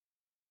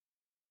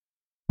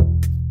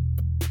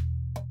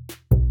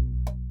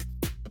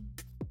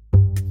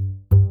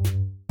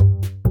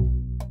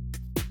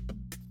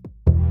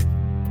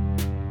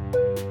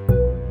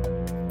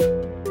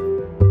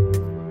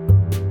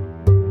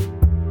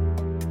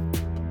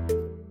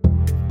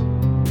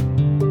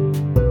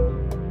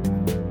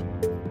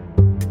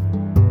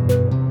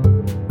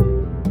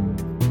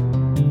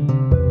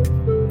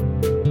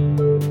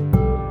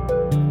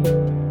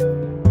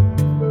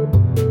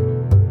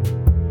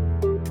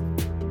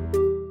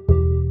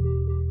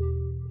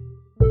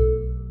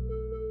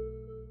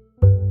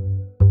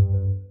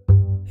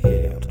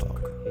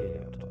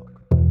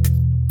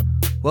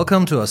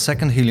Welcome to our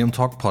second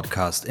heliumTALK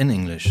podcast in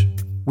English.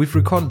 We've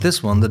recorded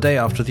this one the day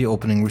after the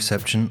opening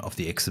reception of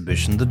the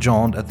exhibition The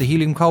Jaunt at the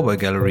Helium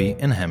Gallery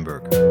in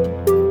Hamburg.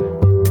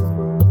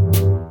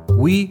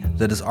 We,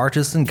 that is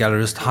artist and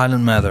gallerist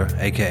Hyland Mather,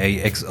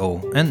 aka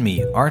XO, and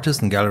me,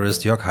 artist and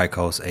gallerist Evan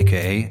Hecox,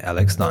 aka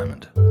Alex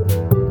Diamond.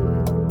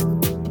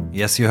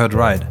 Yes, you heard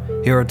right.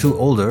 Here are two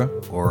older,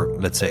 or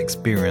let's say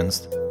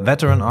experienced,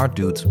 veteran art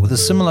dudes with a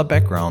similar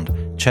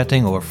background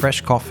chatting over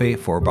fresh coffee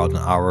for about an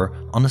hour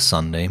on a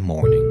Sunday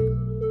morning.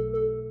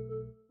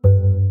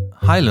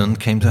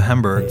 Hyland came to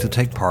Hamburg to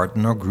take part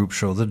in our group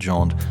show The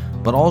Jaunt,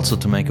 but also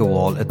to make a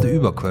wall at the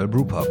Überquell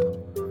Brewpup.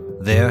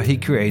 There he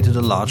created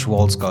a large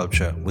wall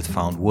sculpture with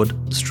found wood,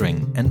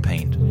 string and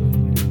paint.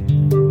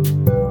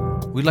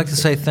 We'd like to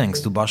say thanks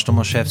to Basch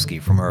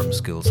Tomaszewski from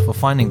Urbanskillz for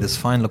finding this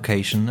fine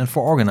location and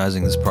for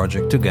organizing this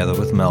project together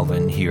with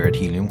Melvin here at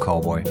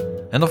heliumcowboy.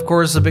 And of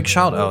course a big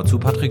shout out to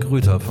Patrick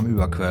Rüther from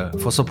Überquell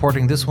for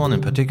supporting this one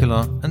in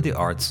particular and the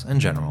arts in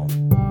general.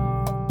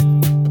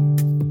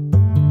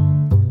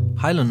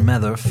 Hyland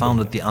Mather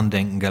founded the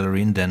Andenken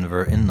Gallery in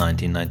Denver in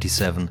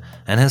 1997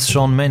 and has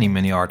shown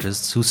many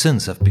artists who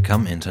since have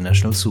become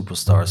international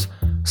superstars,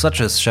 such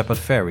as Shepard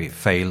Fairey,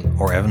 Faile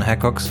or Evan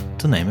Hecox,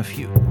 to name a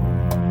few.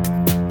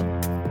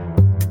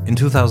 In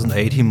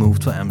 2008 he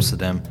moved to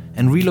Amsterdam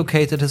and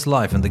relocated his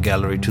life in the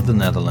gallery to the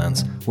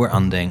Netherlands, where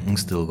Andenken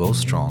still goes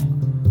strong.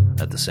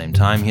 At the same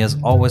time, he has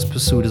always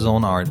pursued his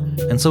own art,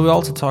 and so we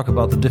also talk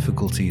about the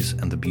difficulties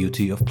and the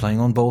beauty of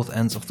playing on both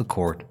ends of the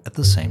court at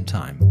the same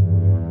time.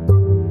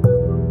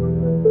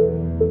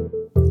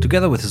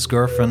 Together with his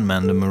girlfriend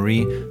Amanda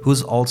Marie, who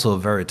is also a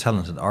very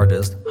talented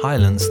artist,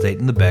 Hyland stayed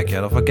in the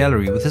backyard of our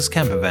gallery with his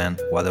camper van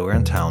while they were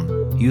in town,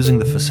 using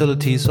the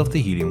facilities of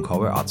the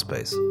heliumcowboy art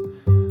space.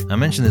 I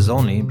mention this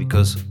only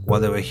because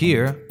while they were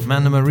here,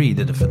 Amanda Marie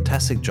did a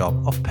fantastic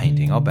job of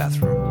painting our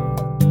bathroom.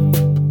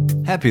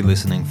 Happy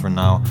listening for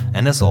now,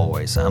 and as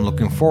always, I'm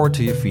looking forward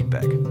to your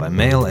feedback by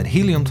mail at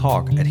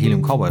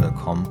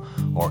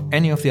heliumtalk@heliumcowboy.com or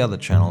any of the other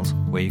channels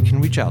where you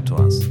can reach out to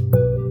us.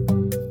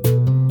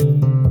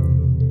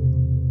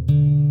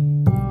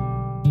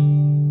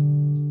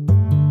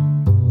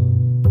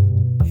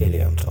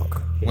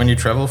 When you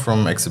travel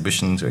from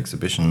exhibition to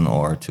exhibition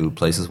or to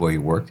places where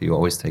you work, do you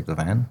always take the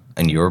van?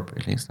 In Europe,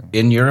 at least?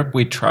 In Europe,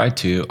 we try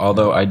to,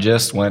 although I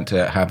just went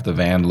to have the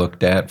van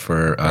looked at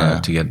for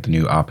to get the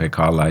new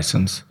APK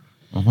license.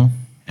 Mm-hmm.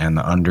 And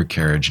the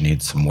undercarriage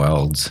needs some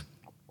welds.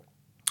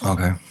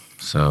 Okay.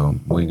 So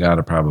we got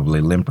to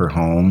probably limp her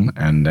home,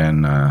 and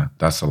then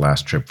that's the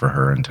last trip for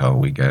her until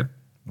we get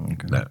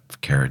that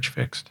carriage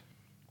fixed.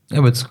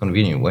 Yeah, but it's a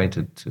convenient way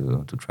to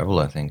travel,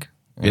 I think.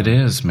 Yeah. It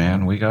is,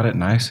 man. We got it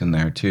nice in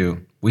there,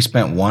 too. We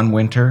spent one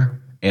winter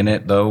in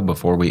it, though,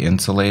 before we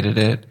insulated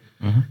it.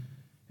 Mm-hmm.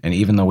 And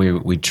even though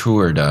we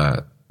toured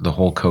the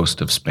whole coast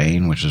of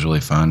Spain, which was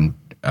really fun,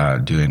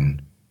 doing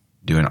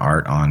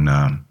art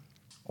on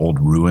old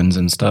ruins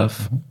and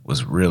stuff,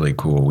 was really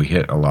cool. We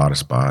hit a lot of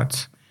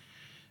spots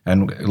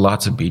and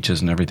lots of beaches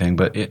and everything.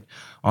 But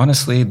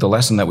honestly, the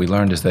lesson that we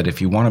learned is that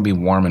if you want to be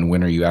warm in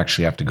winter, you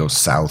actually have to go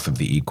south of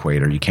the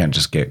equator. You can't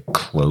just get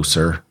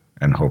closer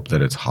and hope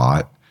that it's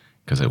hot.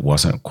 Because it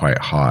wasn't quite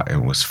hot.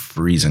 It was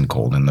freezing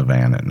cold in the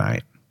van at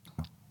night.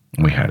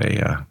 We had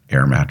a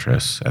air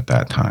mattress at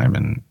that time,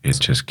 and it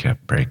just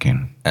kept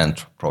breaking. And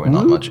probably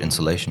not much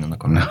insulation in the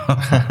car. No.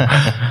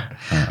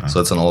 So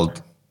it's an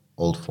old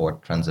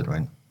Ford Transit,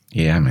 right?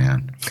 Yeah,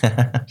 man.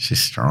 She's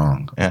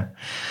strong. Yeah.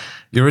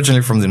 You're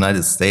originally from the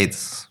United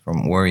States.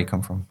 From where you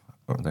come from?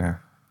 Over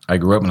there. I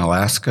grew up in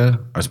Alaska.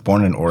 I was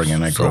born in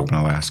Oregon. I grew up in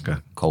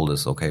Alaska. Cold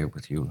is okay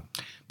with you?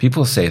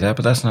 People say that,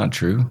 but that's not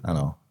true. I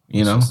know.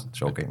 You know? Just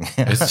joking.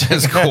 It's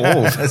just cold.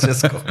 It's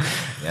just cold.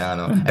 Yeah, I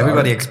know.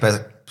 Everybody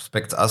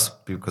expects us,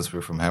 because we're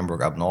from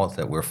Hamburg up north,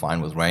 that we're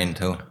fine with rain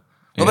too.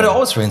 Yeah. But it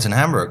always rains in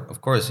Hamburg, of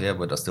course, yeah,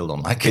 but I still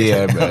don't like it.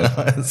 Yeah, but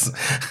it's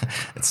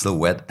still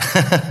wet.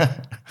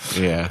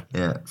 Yeah.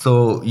 Yeah.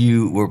 So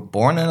you were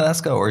born in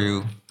Alaska, or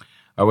you?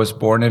 I was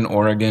born in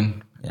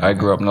Oregon. Yeah, I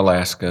grew up in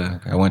Alaska.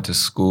 Okay. I went to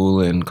school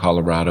in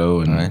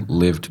Colorado and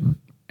lived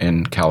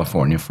in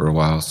California for a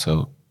while,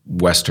 so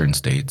western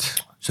states.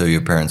 So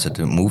your parents had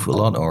to move a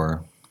lot,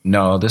 or?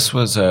 No, this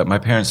was, my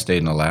parents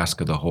stayed in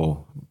Alaska the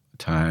whole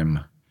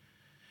time.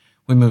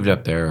 We moved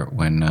up there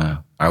when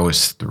I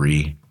was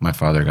 3. My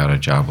father got a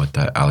job with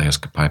the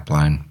Alaska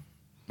Pipeline.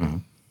 Mm-hmm.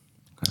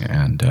 Okay.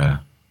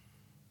 And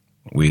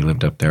we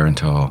lived up there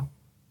until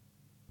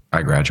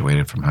I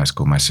graduated from high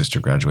school. My sister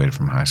graduated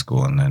from high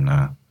school, and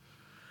then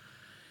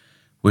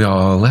we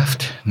all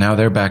left. Now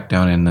they're back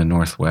down in the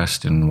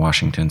Northwest in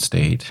Washington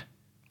State.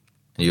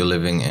 You're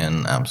living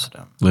in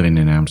Amsterdam? Living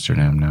in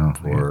Amsterdam now.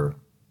 For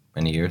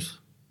many years?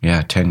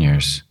 Yeah, 10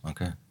 years.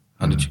 Okay.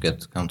 How did you get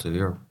to come to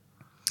Europe?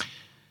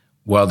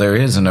 Well, there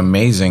is an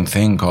amazing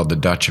thing called the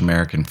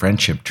Dutch-American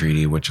Friendship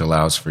Treaty, which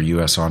allows for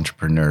U.S.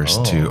 entrepreneurs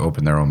to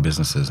open their own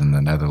businesses in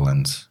the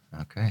Netherlands.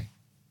 Okay.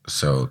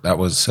 So that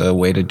was a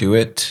way to do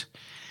it,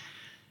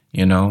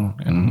 you know,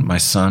 and my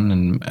son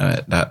and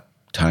at that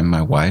time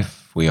my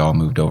wife, we all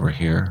moved over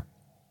here.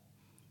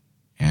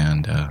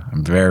 And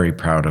I'm very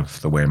proud of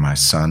the way my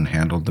son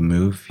handled the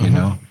move, you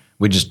know.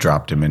 We just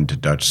dropped him into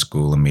Dutch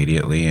school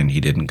immediately, and he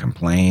didn't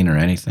complain or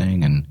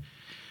anything. And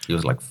he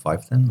was like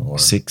 5 then? Or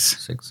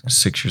six, yeah.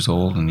 6 years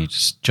old, and he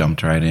just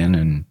jumped right in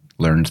and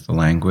learned the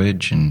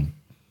language and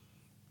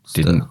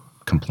didn't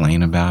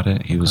complain about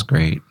it. He was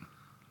great.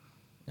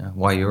 Yeah.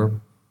 Why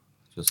Europe?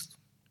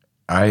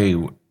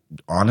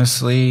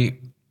 Honestly,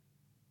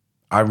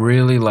 I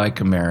really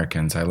like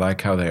Americans. I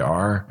like how they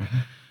are,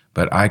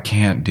 but I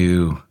can't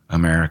do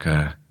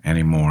America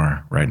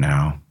anymore right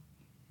now,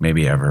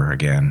 maybe ever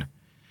again.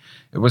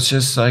 It was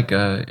just like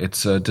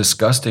it's a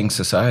disgusting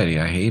society.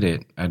 I hate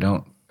it.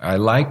 I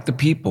like the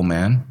people,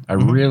 man. I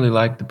really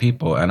like the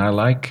people, and I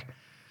like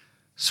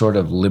sort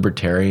of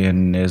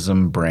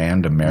libertarianism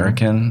brand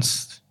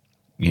Americans.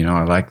 You know,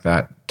 I like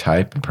that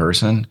type of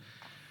person.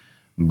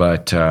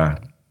 But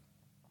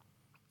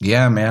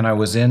yeah, man, I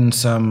was in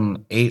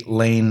some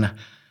 8-lane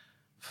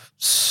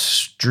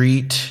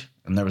street,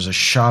 and there was a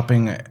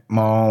shopping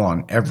mall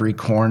on every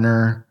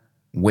corner,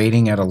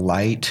 waiting at a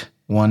light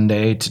one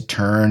day to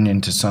turn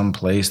into some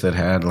place that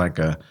had like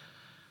a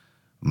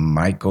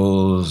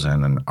Michael's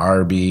and an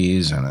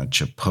Arby's and a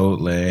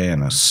Chipotle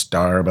and a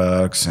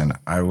Starbucks. And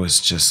I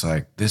was just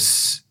like,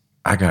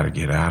 I got to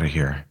get out of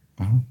here.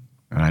 And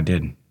I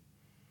did.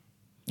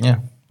 Yeah.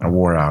 I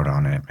wore out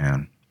on it,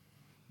 man.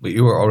 But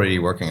you were already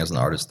working as an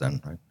artist then,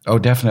 right? Oh,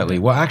 definitely.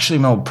 Well, actually,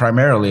 no,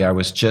 primarily I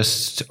was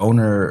just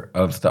owner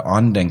of the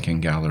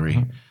Andenken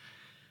Gallery.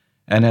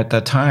 And at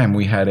that time,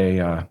 we had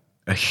a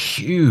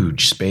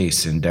huge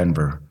space in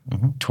Denver,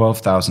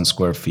 12,000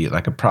 square feet,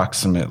 like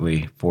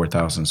approximately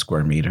 4,000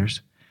 square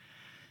meters.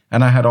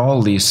 And I had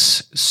all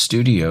these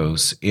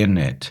studios in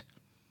it,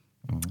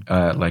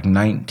 like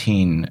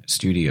 19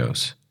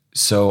 studios.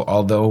 So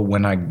although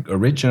when I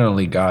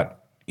originally got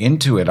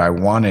into it, I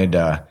wanted,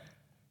 I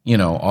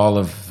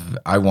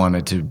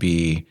wanted to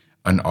be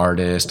an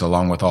artist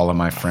along with all of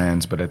my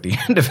friends. But at the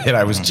end of it,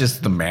 I was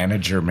just the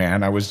manager,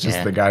 man. I was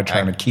just the guy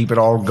trying to keep it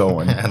all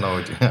going. I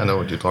know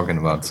what you're talking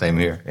about. Same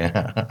here.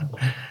 Yeah.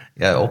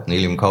 Yeah. Open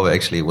heliumcowboy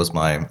actually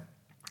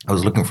I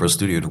was looking for a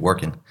studio to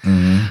work in.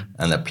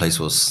 And that place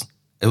was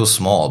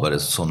small, but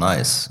it's so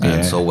nice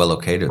and so well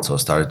located. So I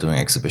started doing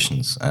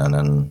exhibitions, and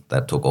then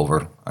that took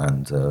over.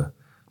 And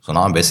so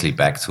now I'm basically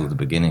back to the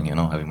beginning,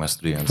 having my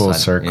studio inside. Full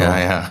circle.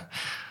 Yeah.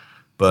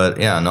 But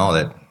yeah, no,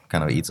 that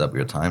kind of eats up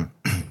your time.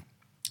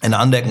 And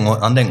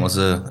Andenken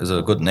is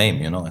a good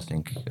name, I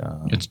think.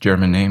 It's a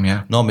German name,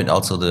 yeah. No, but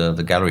also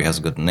the gallery has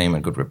a good name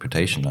and good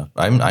reputation.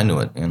 I knew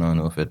it, I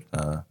knew of it.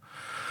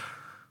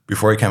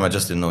 Before you came, I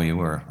just didn't know you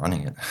were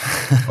running it.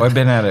 I've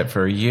been at it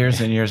for years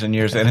and years and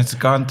years, and it's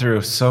gone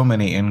through so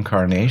many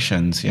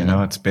incarnations,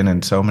 It's been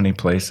in so many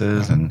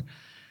places, and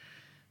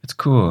it's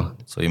cool.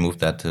 So you moved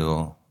that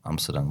to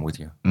Amsterdam with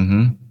you?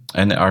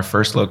 And our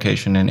first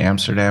location in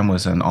Amsterdam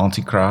was an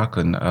anti-kraak,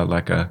 and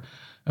like a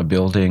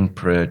building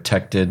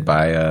protected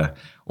by a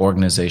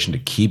organization to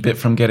keep it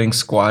from getting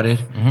squatted.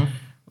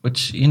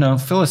 Which,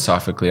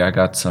 philosophically, I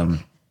got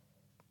some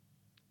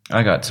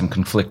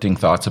conflicting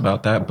thoughts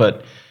about that,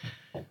 but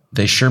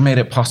they sure made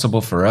it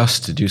possible for us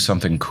to do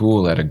something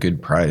cool at a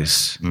good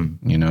price, And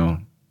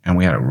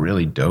we had a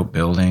really dope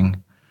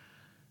building,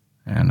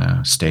 and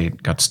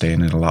got to stay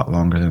in it a lot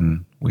longer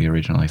than we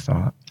originally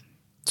thought.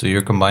 So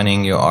you're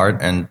combining your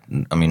art and,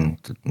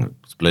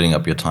 splitting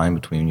up your time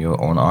between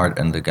your own art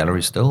and the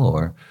gallery still,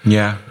 or?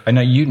 Yeah, I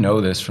know you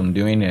know this from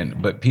doing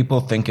it, but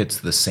people think it's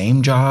the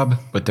same job,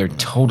 but they're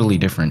totally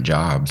different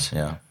jobs.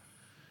 Yeah.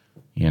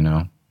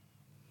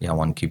 Yeah,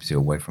 one keeps you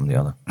away from the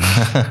other.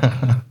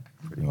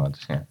 Pretty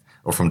much, yeah.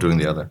 Or from doing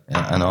the other.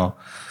 Yeah, I know.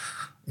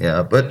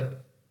 Yeah,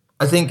 but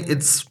I think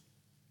it's...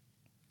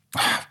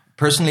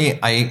 Personally,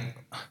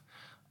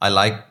 I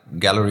like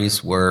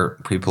galleries where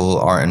people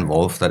are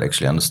involved that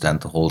actually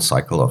understand the whole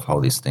cycle of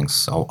how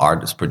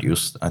art is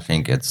produced. I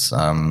think it's,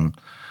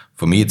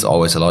 for me, it's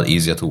always a lot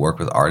easier to work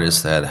with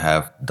artists that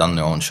have done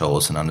their own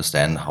shows and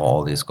understand how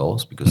all this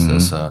goes, because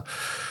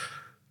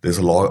there's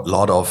a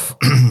lot of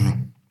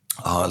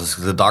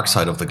the dark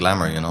side of the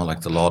glamour,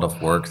 like the lot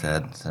of work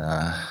that...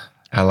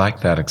 I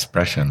like that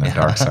expression, the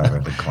dark side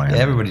of the glamour.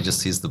 Yeah, everybody just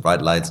sees the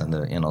bright lights and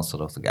the,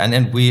 sort of the... And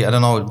I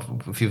don't know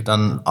if you've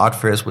done art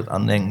fairs with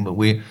Andenken, but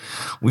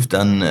we've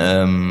done,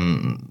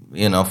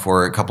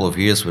 for a couple of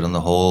years, we've done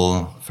the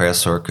whole fair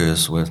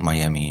circus with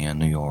Miami and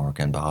New York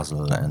and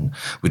Basel. And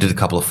we did a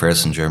couple of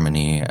fairs in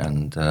Germany,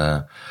 and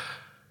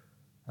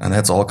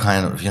that's all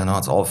kind of,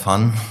 it's all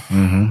fun,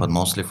 but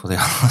mostly for the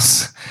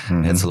others.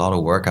 It's a lot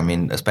of work.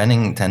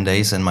 Spending 10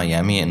 days in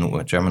Miami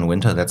in German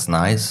winter, that's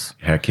nice.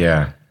 Heck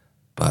yeah.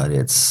 But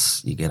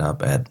you get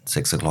up at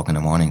 6 o'clock in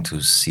the morning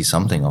to see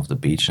something of the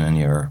beach, and then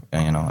you're,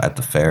 at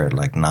the fair at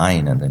like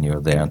 9, and then you're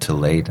there until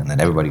late, and then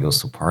everybody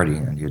goes to party,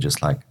 and you're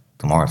just like,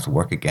 tomorrow I have to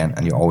work again,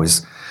 and you're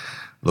always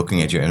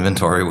looking at your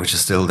inventory, which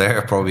is still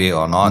there probably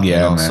or not,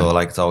 Man. So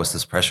like it's always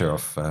this pressure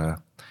of,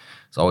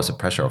 it's always a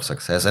pressure of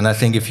success. And I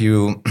think if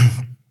you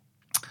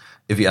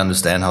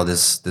understand how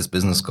this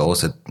business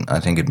goes, I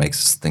think it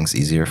makes things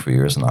easier for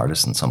you as an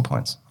artist in some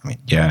points.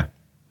 Yeah.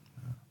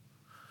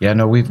 Yeah,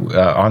 no, we've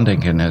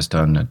Andenken has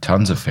done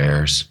tons of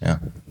fairs. Yeah,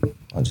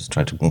 I'll just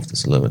try to move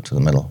this a little bit to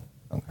the middle.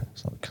 Okay,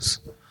 so because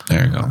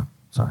there you go.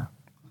 Sorry.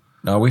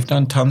 No, we've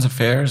done tons of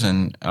fairs,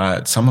 and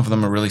some of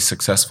them are really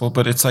successful.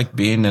 But it's like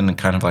being in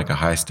kind of like a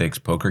high stakes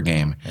poker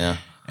game. Yeah.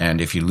 And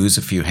if you lose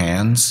a few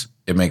hands,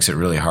 it makes it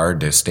really hard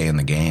to stay in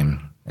the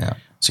game. Yeah.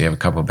 So you have a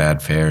couple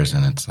bad fairs,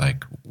 and it's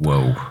like,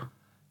 whoa.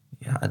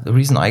 Yeah, the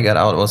reason I got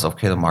out was,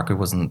 okay, the market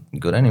wasn't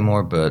good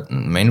anymore, but the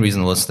main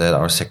reason was that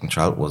our second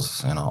child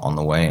was, on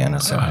the way, and I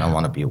said, I don't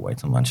want to be away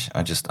too much.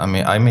 I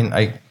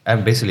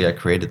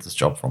created this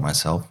job for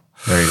myself.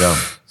 There you go.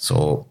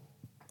 So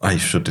I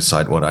should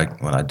decide what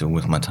I do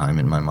with my time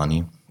and my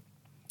money,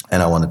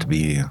 and I wanted to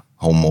be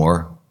home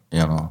more,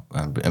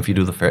 And if you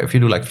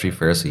do like 3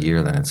 fairs a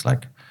year, then it's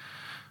like,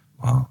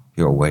 well,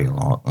 you're away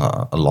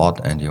a lot,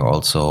 and you're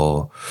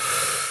also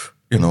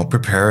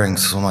preparing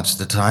so much of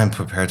the time,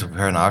 prepare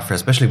an art fair,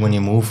 especially when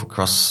you move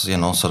across,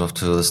 sort of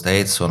to the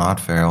States to an art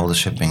fair, all the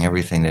shipping,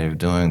 everything that you're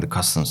doing, the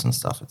customs and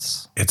stuff.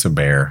 It's a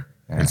bear.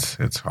 Yeah.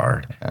 It's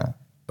hard. Yeah.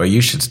 But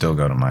you should still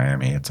go to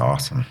Miami. It's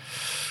awesome.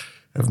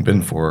 I haven't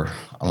been for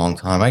a long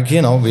time.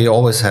 We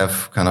always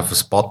have kind of a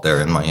spot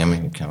there in Miami.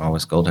 You can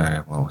always go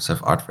there. We always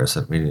have art fairs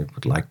that really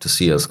would like to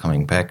see us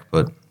coming back.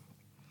 But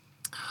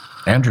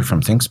Andrew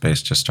from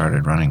ThinkSpace just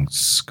started running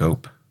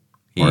Scope,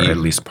 or at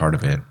least part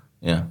of it.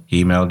 Yeah.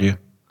 He emailed you?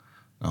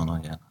 No,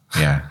 not yet.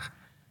 Yeah.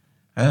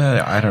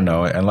 I don't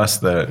know,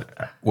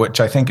 which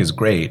I think is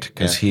great,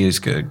 because he is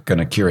going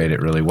to curate it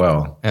really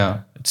well.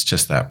 Yeah. It's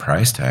just that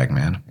price tag,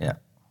 man. Yeah.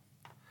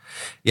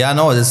 Yeah,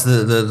 no, it's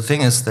the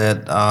thing is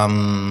that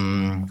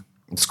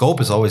Scope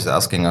is always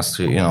asking us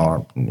to,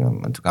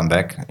 to come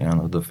back,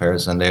 the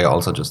fairs, and they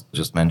also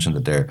just mentioned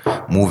that they're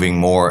moving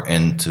more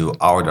into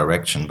our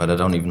direction, but I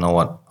don't even know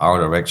what our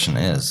direction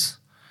is.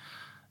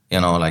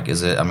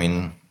 Is it,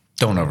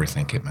 Don't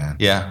overthink it, man.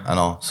 Yeah, I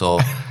know. So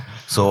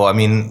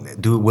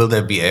will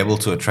they be able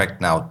to attract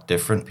now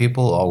different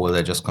people, or will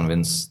they just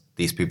convince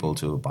these people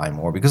to buy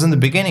more? Because in the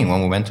beginning,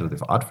 when we went to the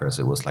art fairs,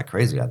 it was like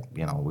crazy.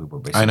 We were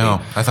basically. I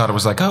know. I thought it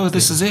was like, oh,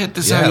 this is it.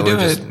 This is how you do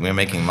it. We're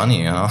making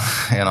money,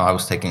 I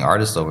was taking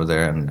artists over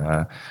there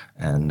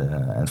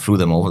and flew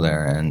them over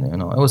there, and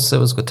it was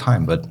a good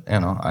time. But I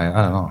don't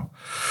know.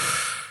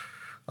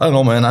 I don't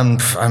know, man.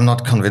 I'm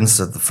not convinced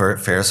that the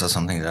fairs are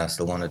something that I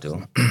still want to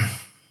do.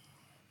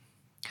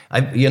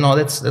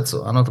 That's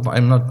another.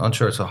 I'm not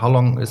sure. So how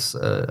long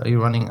are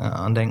you running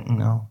Andenken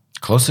now?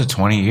 Close to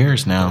 20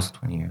 years now. Close to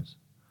 20 years.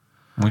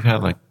 We've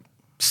had like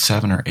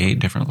 7 or 8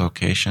 different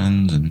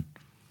locations, and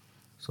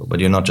so. But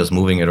you're not just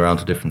moving it around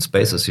to different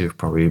spaces.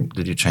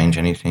 Did you change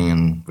anything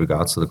in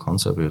regards to the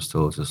concept? Or you're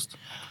still just.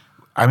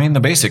 The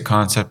basic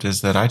concept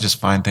is that I just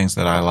find things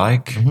that I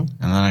like, and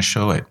then I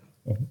show it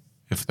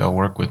if they'll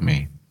work with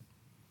me.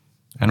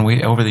 And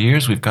over the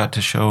years, we've got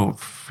to show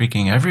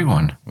freaking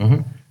everyone.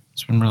 Mm-hmm.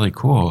 It's been really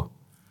cool,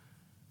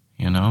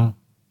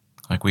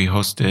 Like we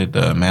hosted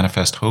the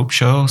Manifest Hope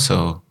show,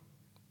 so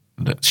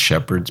the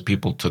Shepard's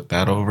people took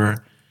that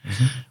over.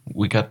 Mm-hmm.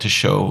 We got to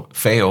show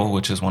Faile,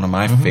 which is one of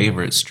my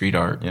favorite street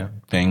art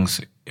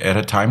things, at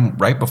a time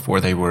right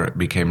before they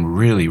became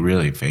really,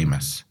 really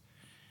famous.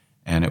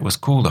 And it was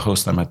cool to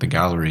host them at the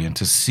gallery and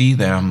to see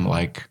them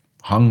like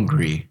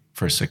hungry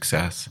for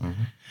success.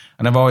 Mm-hmm.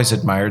 And I've always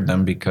admired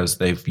them because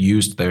they've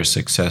used their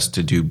success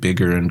to do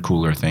bigger and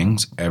cooler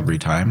things every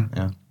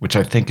time, which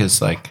I think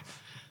is like,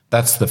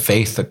 that's the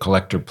faith the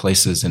collector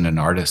places in an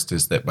artist,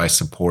 is that by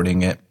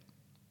supporting it,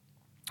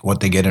 what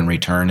they get in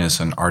return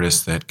is an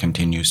artist that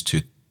continues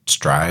to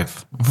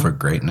strive for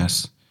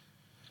greatness.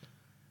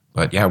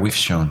 But yeah, we've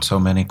shown so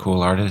many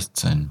cool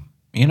artists, and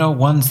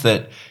ones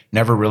that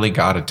never really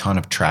got a ton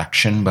of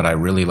traction, but I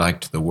really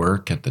liked the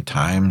work at the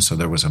time. So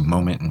there was a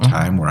moment in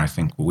time where I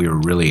think we were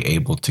really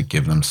able to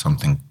give them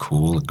something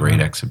cool, a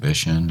great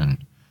exhibition.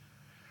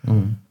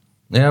 And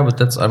yeah, but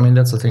that's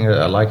the thing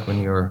that I like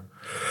when you're,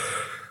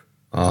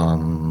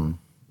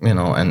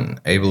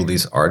 and able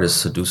these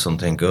artists to do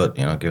something good,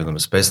 give them a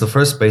space. The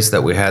first space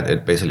that we had,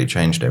 it basically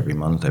changed every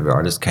month. Every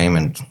artist came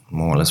and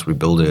more or less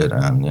rebuilt it,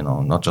 and,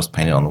 not just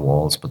painted on the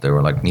walls, but they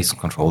were like needs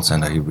and control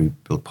center. He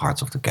rebuilt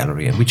parts of the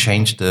gallery, and we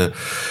changed the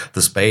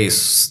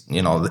space,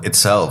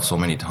 itself so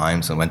many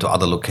times, and went to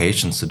other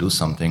locations to do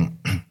something,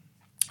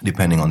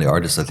 depending on the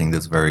artist. I think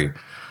that's very,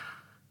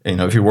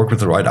 if you work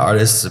with the right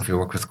artists, if you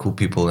work with cool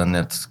people, then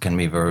that can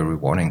be very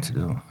rewarding to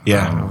do.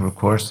 Yeah, of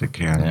course it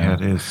can. Yeah,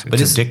 it is.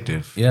 It's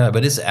addictive. Yeah,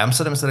 but is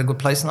Amsterdam a good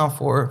place now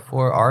for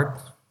art?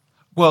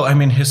 Well,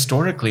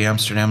 historically,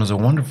 Amsterdam is a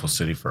wonderful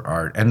city for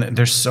art, and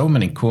there's so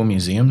many cool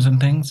museums and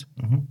things.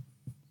 Mm-hmm.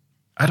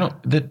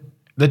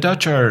 The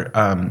Dutch are.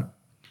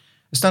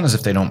 It's not as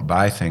if they don't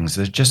buy things.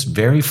 They're just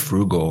very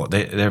frugal.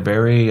 They're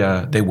very.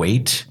 They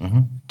wait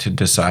to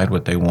decide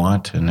what they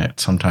want, and it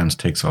sometimes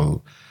takes a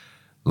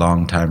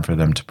long time for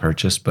them to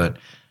purchase. But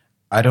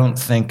I don't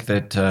think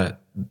that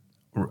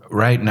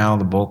right now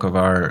the bulk of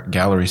our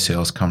gallery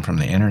sales come from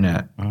the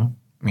internet.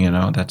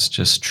 That's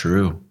just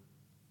true.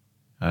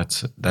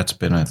 That's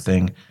been a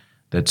thing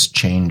that's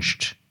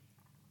changed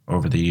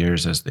over the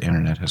years as the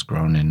internet has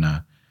grown.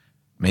 And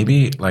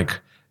maybe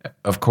like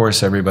Of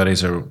course,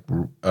 everybody's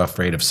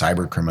afraid of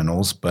cyber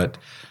criminals, but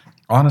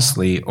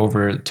honestly,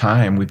 over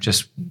time, we've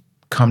just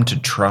come to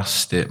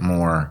trust it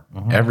more.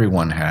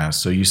 Everyone has.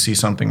 So you see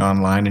something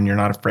online and you're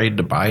not afraid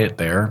to buy it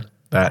there.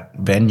 That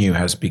venue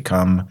has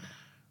become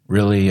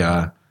really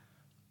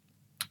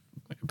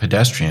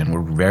pedestrian.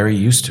 We're very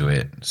used to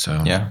it.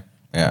 So yeah.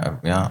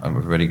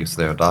 Everybody gives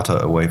their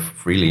data away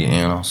freely,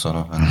 sort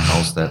of, and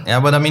knows that. Yeah,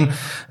 but I mean,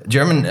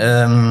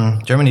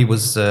 Germany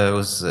was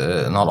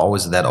not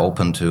always that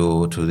open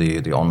to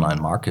the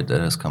online market that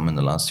has come in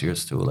the last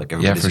years too. Like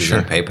everybody's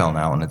using PayPal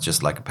now, and it's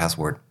just like a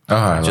password,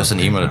 just an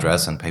email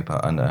address and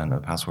PayPal and a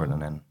password,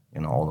 and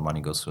then all the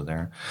money goes through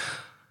there.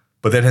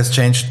 But that has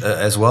changed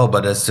as well.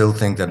 But I still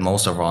think that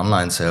most of our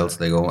online sales,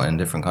 they go in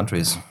different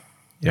countries.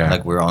 Yeah,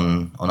 like we're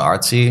on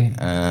Artsy,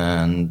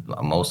 and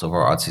most of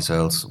our Artsy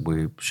sales,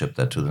 we ship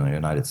that to the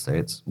United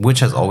States,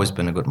 which has always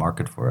been a good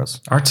market for us.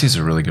 Artsy's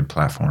a really good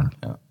platform.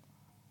 Yeah,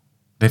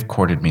 they've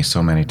courted me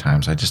so many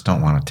times. I just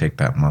don't want to take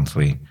that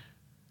monthly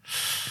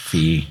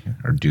fee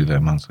or do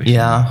that monthly.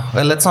 Yeah,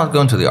 well, let's not go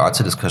into the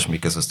Artsy discussion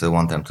because I still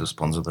want them to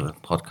sponsor the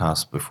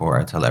podcast before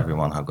I tell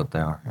everyone how good they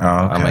are. Oh,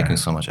 okay. I'm making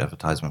so much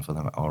advertisement for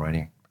them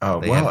already. Oh,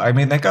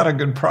 they got a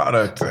good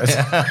product.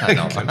 I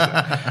know.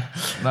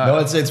 No,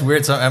 it's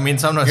weird. So, I mean,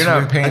 sometimes you're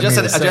not paying I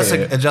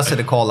just had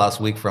a call last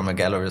week from a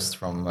gallerist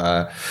from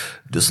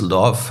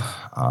Düsseldorf,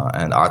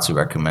 and Artsy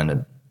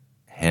recommended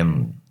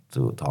him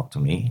to talk to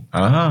me.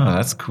 Oh,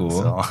 that's cool.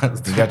 So,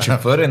 you got your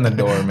foot in the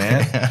door,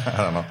 man. I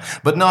don't know.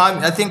 But no,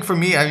 I think for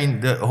me, I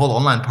mean, the whole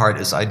online part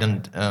is I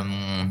think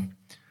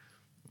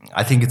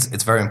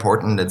it's very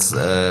important. It's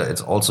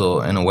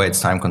also, in a way,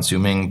 it's time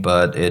consuming,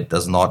 but it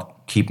does not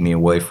keep me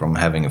away from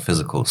having a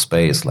physical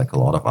space like a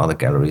lot of other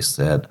galleries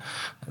that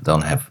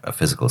don't have a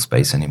physical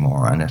space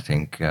anymore. And I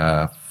think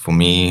for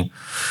me,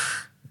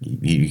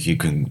 you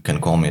can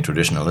call me a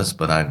traditionalist,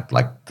 but I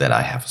like that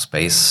I have a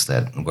space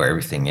where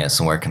everything is,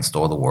 and where I can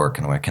store the work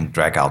and where I can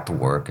drag out the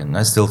work. And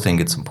I still think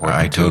it's important.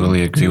 I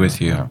totally agree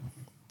with you. Yeah.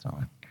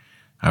 So,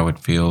 I would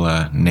feel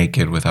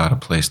naked without a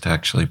place to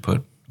actually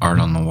put art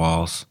on the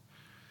walls.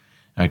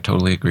 I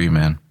totally agree,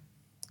 man.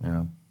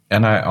 Yeah.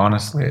 And I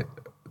honestly,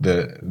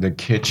 the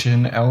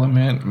kitchen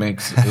element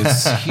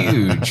is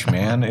huge,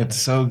 man. It's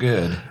so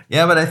good.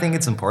 Yeah, but I think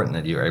it's important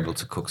that you're able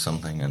to cook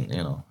something and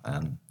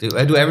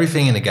do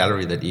everything in a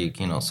gallery that you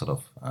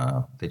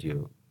that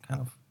you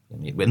kind of.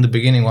 In the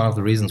beginning, one of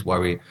the reasons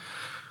why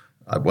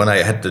when I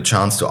had the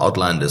chance to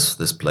outline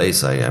this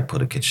place, I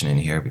put a kitchen in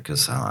here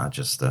because in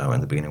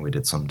the beginning we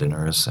did some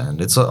dinners, and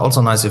it's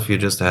also nice if you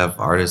just have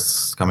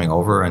artists coming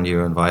over and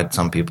you invite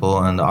some people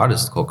and the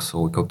artist cooks,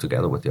 so we cook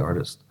together with the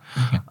artist.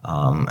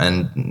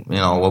 And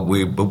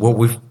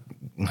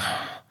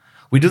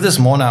we do this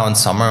more now in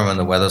summer when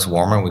the weather's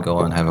warmer. We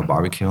go and have a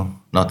barbecue.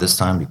 Not this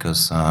time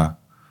because it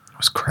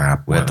was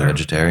crap weather. We had a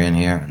vegetarian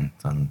here, and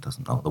then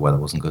the weather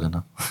wasn't good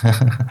enough.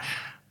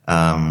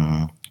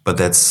 But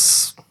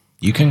that's.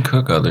 You can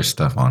cook other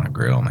stuff on a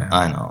grill, man.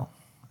 I know.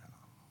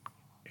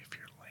 If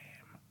you're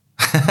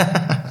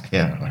lame.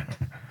 Yeah.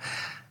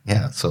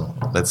 Yeah, so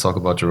let's talk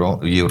about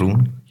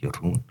Jeroen.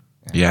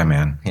 Yeah,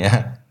 man.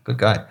 Yeah, good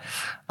guy.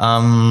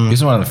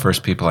 He's one of the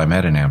first people I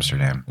met in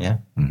Amsterdam. Yeah.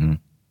 Mm-hmm.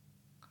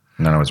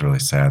 And then I was really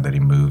sad that he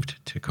moved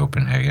to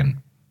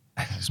Copenhagen.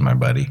 He's my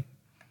buddy.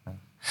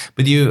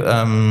 But you,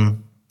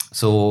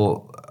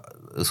 so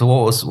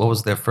what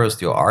was there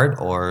first, your art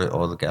or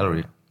the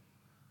gallery?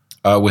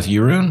 With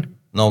Jeroen?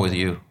 No, with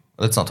you.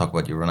 Let's not talk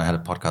about Jeroen. I had a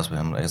podcast with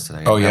him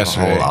yesterday. Oh,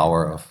 yesterday. A whole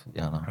hour of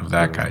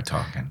that guy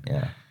talking.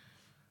 Yeah.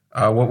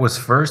 What was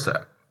first?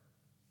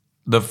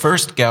 The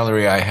first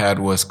gallery I had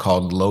was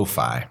called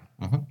Lo-Fi.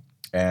 Mm-hmm.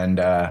 And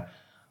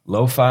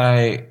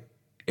Lo-Fi,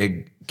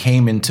 it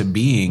came into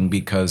being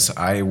because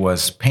I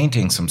was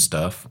painting some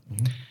stuff.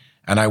 Mm-hmm.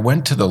 And I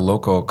went to the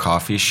local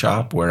coffee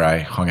shop where I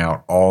hung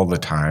out all the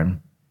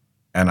time.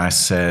 And I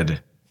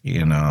said,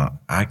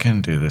 I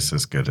can do this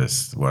as good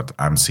as what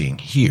I'm seeing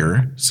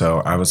here.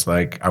 So I was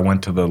like, I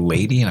went to the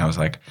lady and I was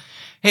like,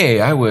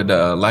 hey, I would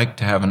like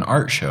to have an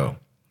art show.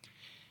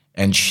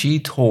 And she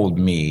told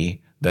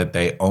me that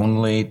they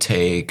only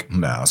take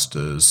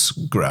master's,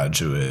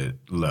 graduate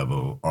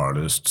level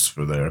artists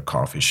for their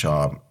coffee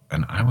shop.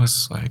 And I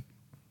was like,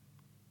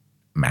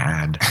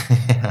 mad.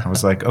 I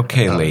was like,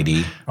 okay,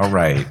 lady. All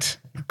right,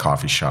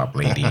 coffee shop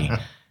lady.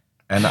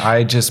 And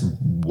I just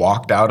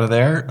walked out of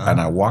there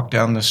and I walked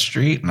down the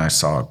street and I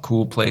saw a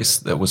cool place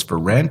that was for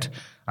rent.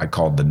 I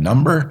called the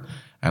number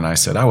and I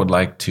said, I would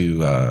like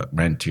to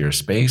rent your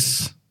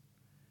space.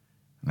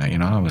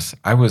 And,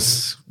 I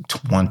was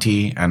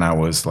 20 and I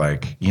was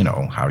like,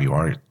 how you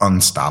are,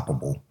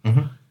 unstoppable.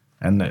 Mm-hmm.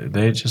 And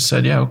they just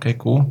said, yeah, okay,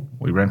 cool.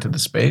 We rented the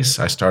space.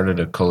 I started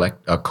a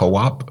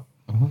co-op.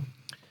 Mm-hmm.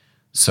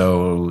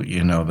 So,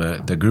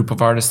 the group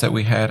of artists that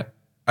we had,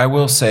 I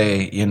will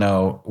say,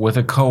 with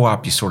a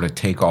co-op, you sort of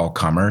take all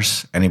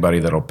comers. Anybody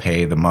that'll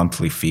pay the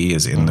monthly fee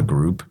is in the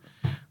group.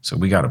 So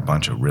we got a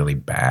bunch of really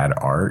bad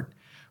art.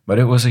 But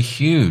it was a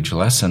huge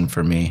lesson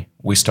for me.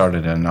 We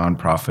started a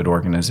nonprofit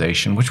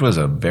organization, which was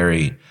a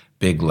very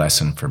big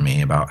lesson for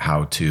me about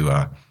how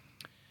to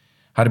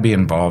how to be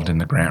involved in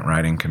the grant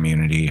writing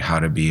community, how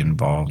to be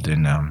involved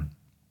in, how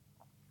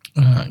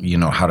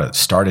to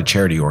start a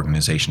charity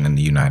organization in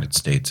the United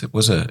States. It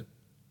was a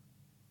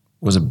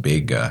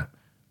big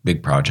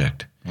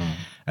project.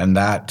 And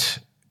that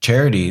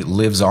charity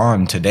lives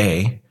on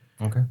today.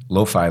 Okay.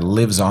 Lo-Fi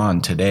lives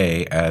on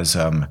today as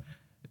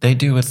they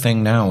do a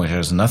thing now which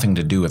has nothing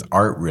to do with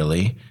art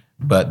really,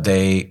 but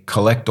they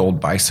collect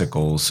old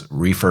bicycles,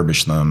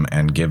 refurbish them,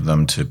 and give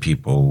them to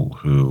people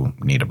who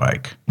need a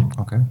bike.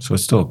 Okay. So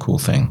it's still a cool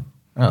thing.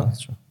 Oh,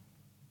 that's true.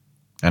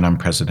 And I'm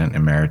president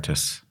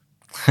emeritus.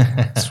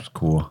 It's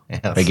cool.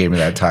 Yes. They gave me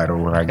that title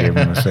where I gave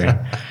them the thing.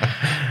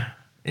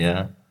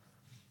 Yeah.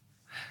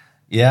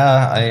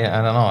 Yeah,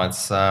 I don't know.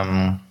 It's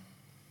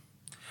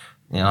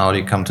how do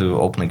you come to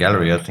open a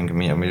gallery? I think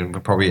we're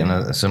probably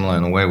similar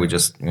in a way. We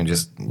just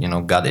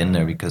got in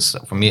there because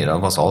for me it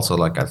was also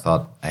like I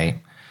thought,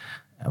 hey,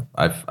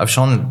 I've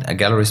shown at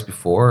galleries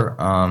before.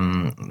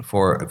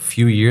 For a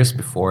few years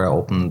before I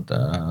opened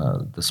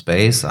the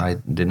space, I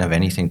didn't have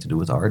anything to do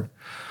with art.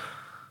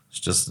 It's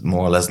just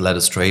more or less led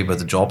astray by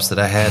the jobs that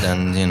I had,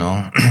 and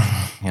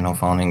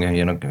founding,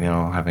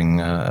 having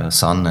a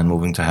son and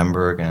moving to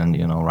Hamburg, and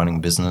running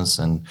business,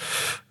 and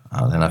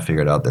then I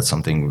figured out that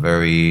something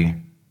very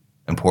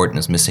important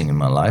is missing in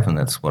my life, and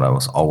that's what I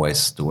was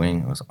always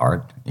doing. It was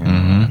art,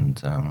 And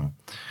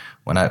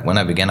when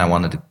I began, I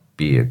wanted to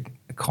be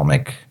a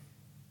comic.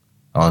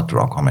 I wanted to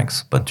draw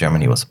comics, but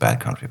Germany was a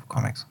bad country for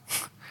comics.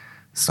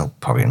 So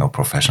probably no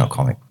professional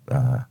comic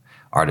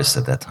artists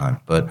at that time,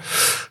 but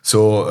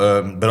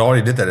I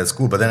already did that at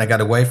school. But then I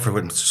got away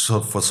for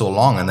so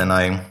long, and then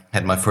I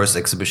had my first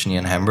exhibition here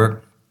in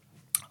Hamburg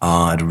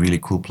at a really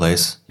cool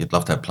place. You'd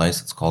love that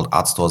place. It's called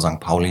Art Store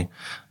St. Pauli,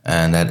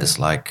 and that is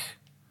like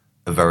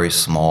a very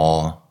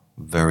small,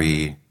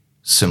 very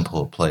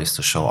simple place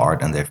to show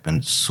art, and they've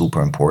been super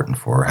important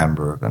for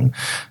Hamburg, and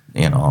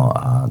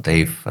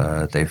they've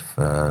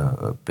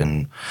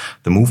been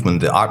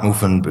the art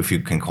movement, if you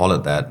can call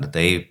it that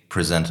they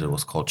presented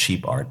was called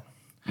cheap art.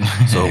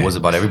 So it was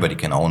about everybody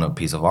can own a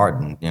piece of art,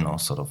 and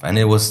and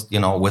it was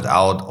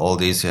without all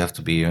these, you have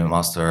to be a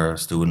master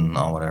student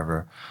or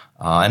whatever.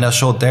 And I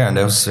showed there, and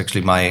that was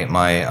actually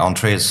my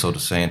entree, so to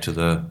say, into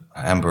the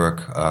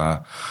Hamburg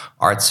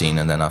art scene.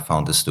 And then I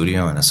found this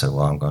studio, and I said,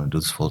 well, I'm going to do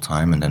this full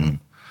time. And then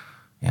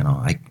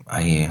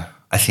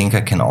I think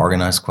I can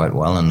organize quite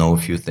well and know a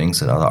few things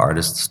that other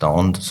artists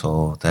don't.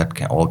 So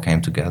that all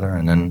came together,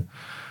 and then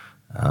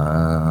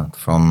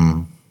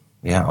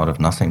out of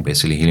nothing,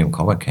 basically,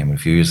 heliumcowboy came. A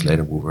few years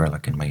later, we were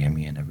like in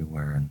Miami and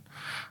everywhere,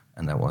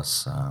 and that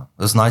was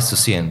it was nice to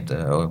see, and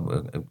a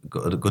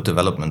good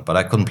development. But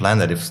I couldn't plan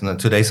that. If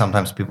today,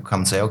 sometimes people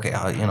come and say, okay,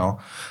 how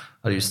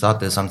do you start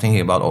this? I'm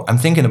thinking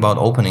about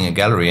opening a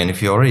gallery, and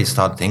if you already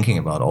start thinking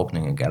about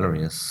opening a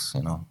gallery,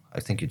 I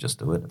think you just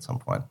do it at some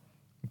point.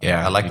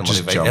 Yeah, I like the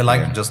motivation.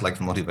 I just like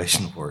the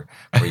motivation for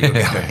you.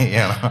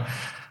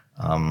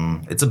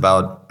 It's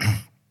about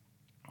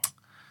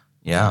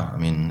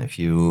if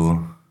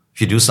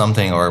you do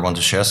something or want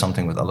to share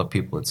something with other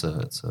people,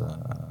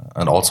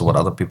 and also what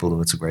other people do,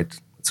 it's a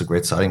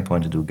great starting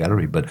point to do a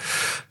gallery. But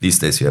these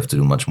days you have to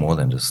do much more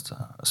than just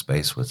a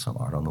space with some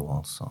art on the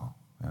wall. So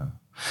yeah,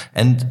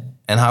 and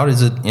how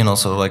is it?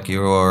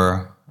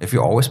 If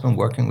you've always been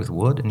working with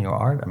wood in your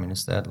art,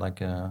 is that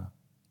like a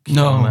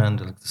like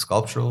the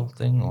sculptural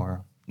thing,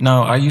 or?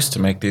 No, I used to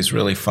make these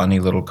really funny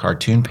little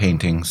cartoon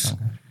paintings,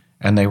 okay.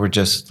 And they were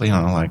just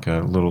like a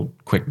little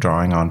quick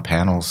drawing on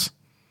panels,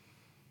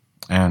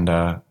 and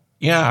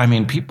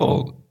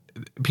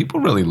people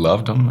really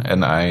loved them,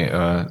 and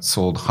I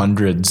sold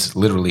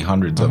literally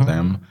hundreds of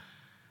them,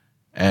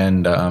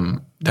 and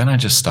then I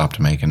just stopped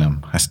making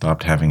them. I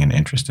stopped having an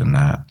interest in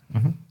that.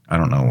 I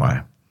don't know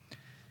why.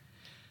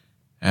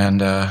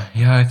 And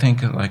I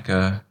think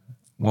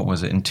what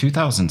was it? In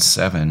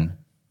 2007,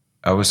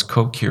 I was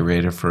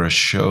co-curator for a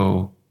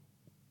show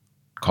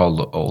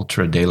called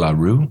Ultra de la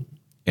Rue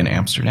in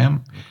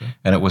Amsterdam. Okay.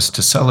 And it was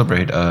to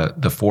celebrate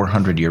the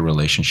 400-year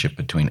relationship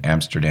between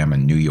Amsterdam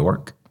and New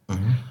York.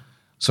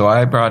 So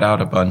I brought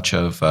out a bunch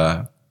of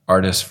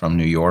artists from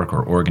New York,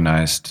 or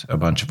organized a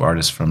bunch of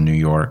artists from New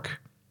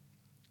York.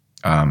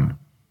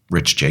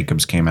 Rich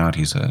Jacobs came out.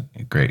 He's a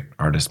great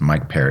artist.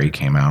 Mike Perry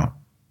came out.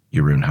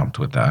 Jeroen helped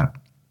with that.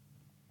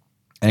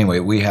 Anyway,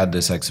 we had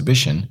this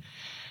exhibition,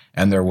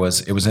 and it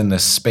was in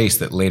this space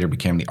that later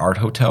became the Art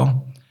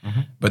Hotel.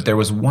 But there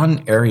was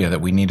one area that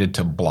we needed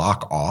to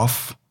block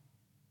off,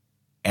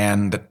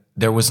 and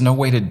there was no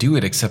way to do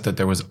it except that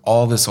there was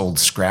all this old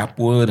scrap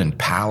wood and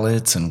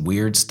pallets and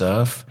weird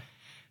stuff.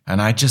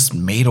 And I just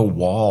made a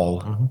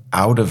wall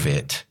out of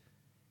it,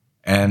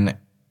 and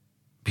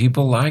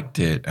people liked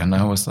it. And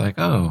I was like,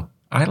 oh,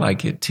 I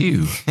like it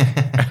too.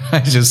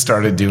 I just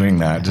started doing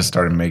that, just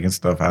started making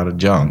stuff out of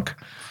junk.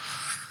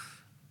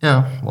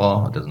 Yeah,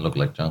 well, it doesn't look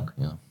like junk,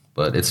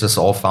 but it's just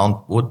all found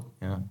wood.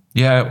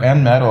 Yeah,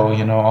 and metal.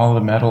 All the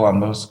metal on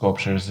those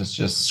sculptures is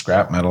just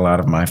scrap metal out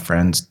of my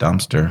friend's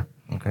dumpster.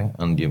 Okay,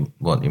 and you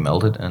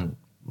melt it and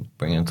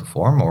bring it into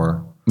form,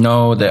 or?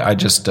 No, I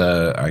just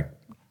I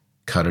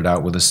cut it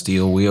out with a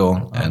steel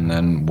wheel and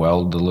then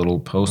weld the little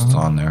posts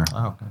on there.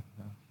 Oh, okay.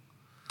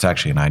 It's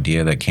actually an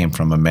idea that came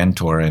from a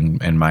mentor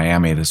in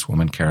Miami, this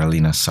woman,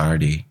 Carolina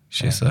Sardi.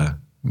 She's a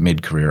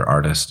mid-career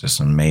artist,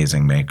 just an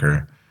amazing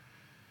maker.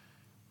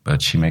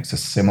 But she makes a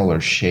similar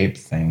shape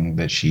thing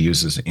that she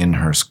uses in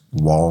her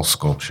wall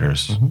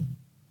sculptures.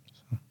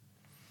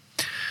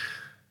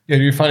 Yeah,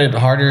 do you find it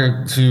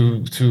harder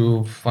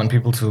to find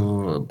people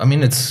to... I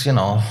mean, it's,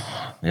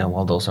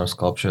 well, those are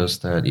sculptures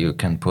that you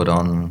can put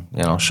on,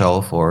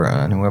 shelf or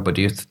anywhere. But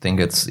do you think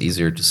it's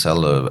easier to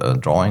sell a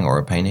drawing or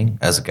a painting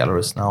as a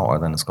gallerist now or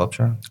than a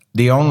sculpture?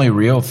 The only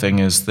real thing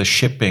is the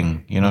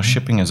shipping.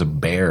 Shipping is a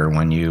bear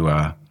when you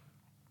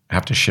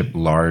have to ship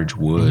large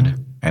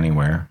wood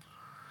anywhere.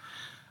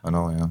 I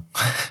know, yeah.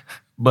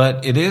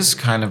 But it is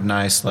kind of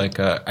nice. Like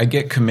I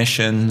get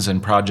commissions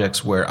and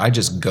projects where I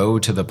just go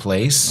to the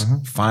place,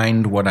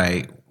 find what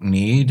I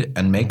need,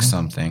 and make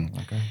something.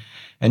 Okay.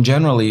 And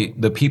generally,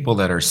 the people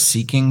that are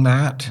seeking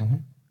that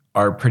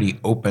are pretty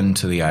open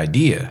to the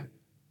idea.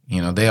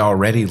 They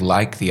already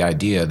like the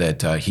idea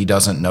that he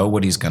doesn't know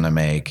what he's going to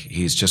make.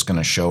 He's just going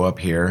to show up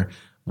here,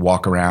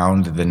 walk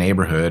around the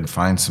neighborhood,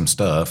 find some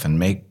stuff, and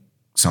make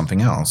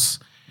something else.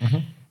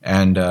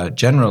 And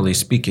generally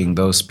speaking,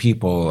 those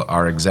people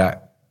are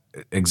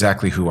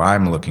exactly who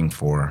I'm looking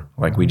for.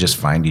 Like, we just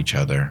find each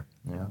other.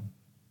 Yeah.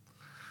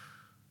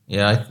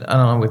 Yeah, I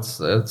don't know.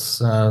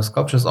 It's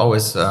sculpture's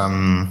always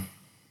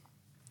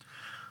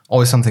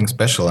something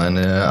special, and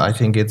I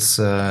think it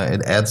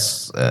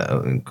adds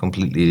a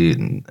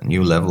completely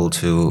new level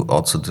to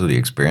the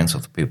experience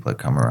of the people that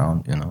come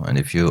around. And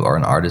if you are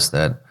an artist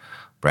that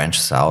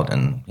branches out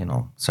in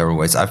several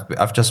ways,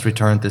 I've just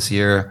returned this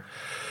year.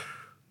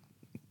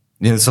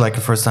 It's like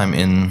the first time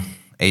in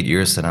 8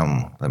 years that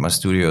my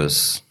studio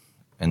is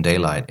in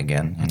daylight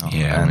again.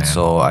 Yeah, and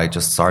so I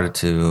just started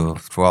to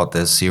throw out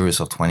this series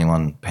of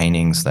 21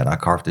 paintings that I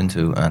carved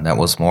into, and that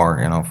was more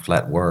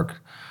flat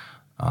work.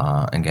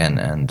 Again,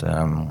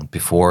 and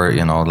before,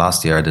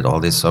 last year I did all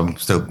this, so I'm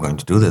still going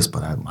to do this,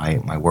 but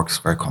my work is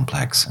very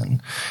complex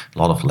and a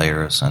lot of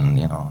layers, and,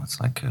 it's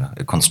like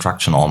a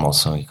construction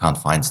almost, so you can't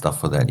find stuff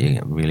for that. You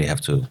really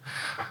have to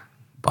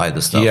buy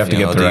the stuff. You have to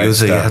get the right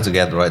stuff. You have to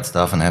get the right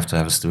stuff and have to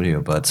have a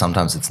studio, but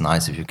sometimes it's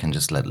nice if you can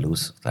just let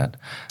loose of that.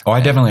 Oh,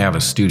 I definitely have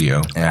a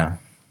studio. Yeah.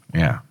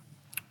 Yeah.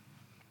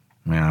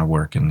 I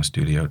work in the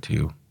studio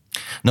too.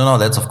 No,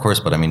 that's of course,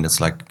 but I mean, it's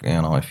like,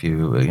 if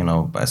you,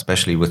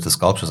 especially with the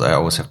sculptures, I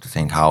always have to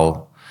think,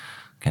 how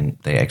can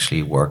they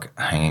actually work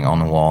hanging on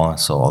the wall?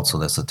 So also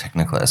there's a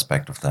technical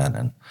aspect of that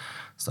and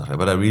stuff.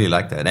 But I really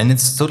like that. And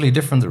it's totally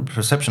different, the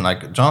perception.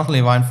 Like Jonathan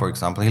Levine, for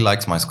example, he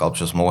likes my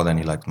sculptures more than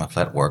he likes my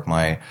flat work.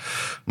 My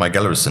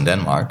gallerist in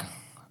Denmark,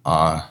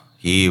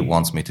 he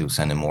wants me to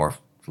send him more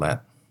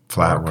flat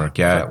work.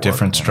 Yeah, flat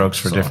different work, strokes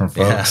for different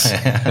folks.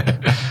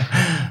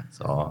 Yeah.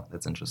 So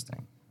that's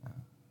interesting.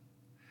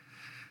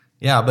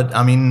 Yeah, but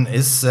I mean,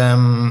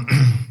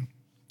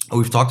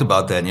 we've talked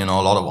about that. A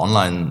lot of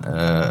online,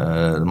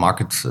 the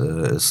market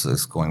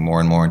is going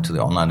more and more into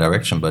the online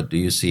direction. But do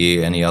you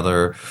see any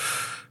other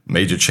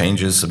major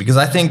changes? Because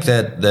I think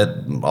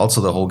that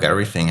also the whole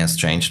gallery thing has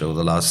changed over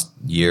the last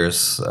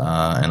years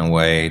in a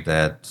way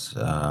that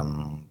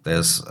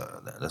there's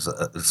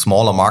a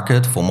smaller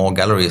market for more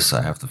galleries.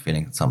 I have the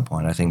feeling at some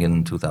point. I think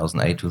in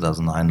 2008,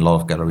 2009, a lot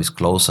of galleries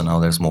closed, and now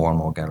there's more and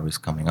more galleries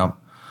coming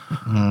up.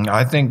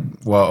 I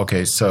think,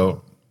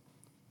 so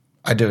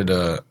I did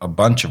a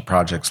bunch of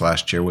projects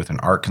last year with an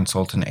art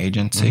consultant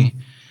agency.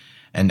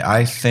 And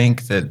I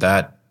think that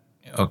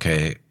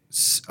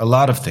a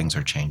lot of things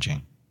are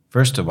changing.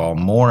 First of all,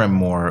 more and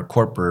more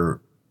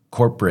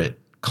corporate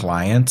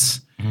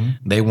clients,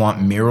 they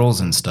want murals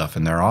and stuff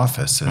in their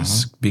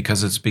offices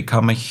because it's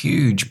become a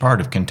huge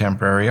part of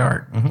contemporary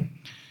art.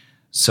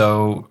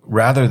 So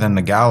rather than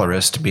the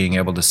gallerist being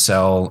able to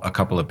sell a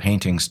couple of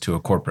paintings to a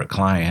corporate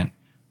client,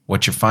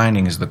 what you're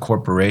finding is the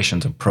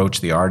corporations approach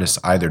the artists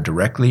either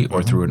directly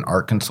or through an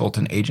art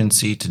consultant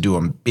agency to do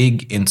a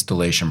big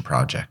installation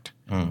project.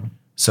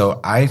 So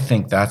I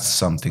think that's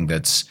something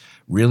that's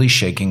really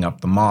shaking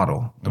up the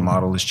model. The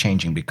model is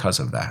changing because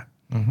of that.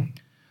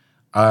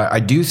 I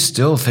do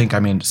still think,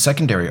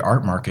 secondary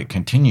art market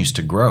continues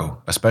to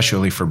grow,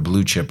 especially for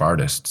blue chip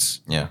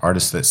artists,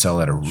 artists that sell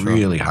at a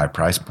really high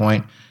price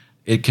point.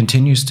 It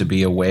continues to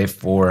be a way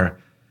for,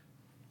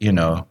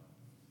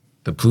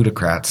 the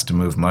plutocrats to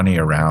move money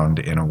around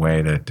in a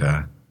way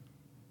that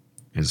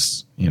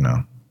is,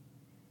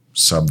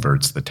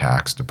 subverts the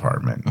tax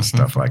department and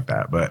stuff like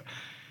that. But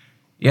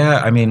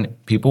yeah,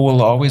 people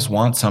will always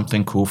want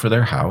something cool for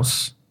their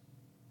house.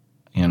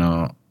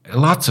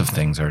 Lots of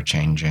things are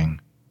changing.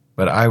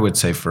 But I would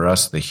say for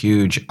us, the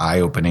huge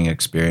eye-opening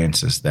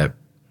experiences that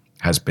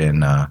has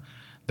been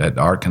that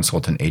art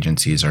consultant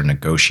agencies are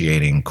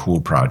negotiating cool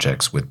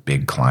projects with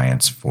big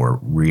clients for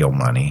real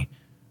money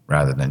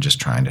rather than just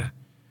trying to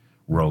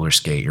roller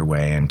skate your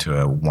way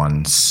into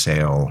one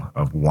sale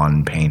of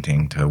one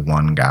painting to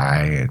one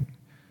guy.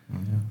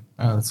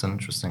 Oh, that's an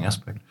interesting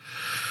aspect.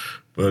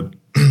 But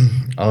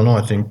I don't know.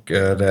 I think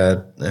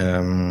that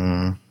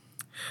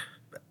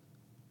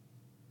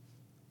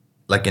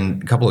like a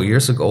couple of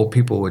years ago,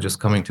 people were just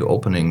coming to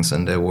openings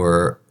and they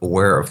were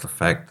aware of the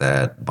fact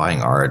that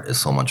buying art is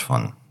so much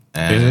fun.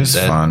 And it is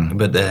fun.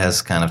 But it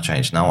has kind of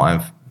changed. Now I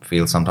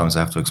feel sometimes I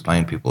have to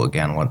explain people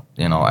again what,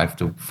 I have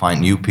to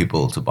find new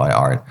people to buy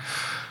art.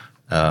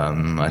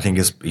 I think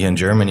here in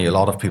Germany, a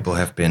lot of people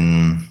have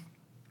been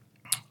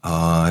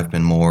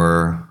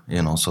more,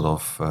 sort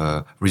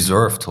of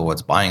reserved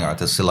towards buying art.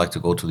 They still like to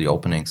go to the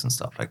openings and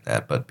stuff like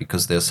that. But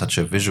because there's such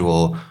a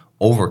visual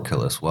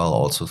overkill as well,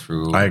 also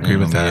through I agree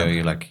with that.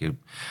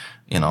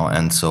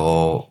 And so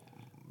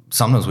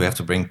sometimes we have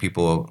to bring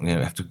people,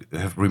 have to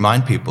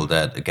remind people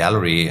that a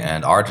gallery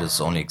and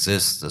artists only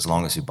exist as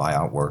long as you buy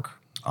artwork.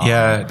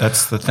 Yeah,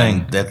 that's the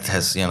thing. That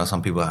has,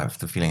 some people have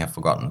the feeling have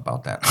forgotten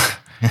about that.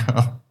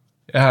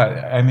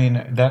 Yeah, I mean,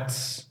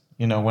 that's,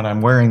 when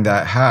I'm wearing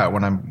that hat,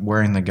 when I'm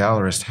wearing the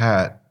gallerist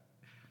hat,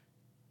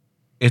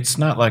 it's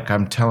not like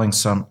I'm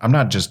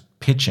not just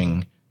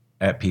pitching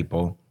at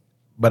people,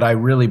 but I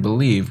really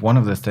believe one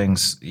of the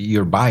things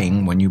you're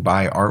buying when you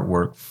buy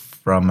artwork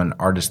from an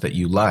artist that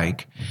you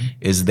like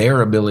is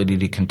their ability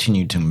to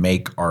continue to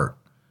make art.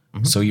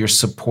 Mm-hmm. So you're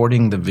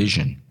supporting the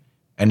vision,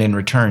 and in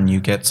return,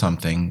 you get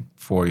something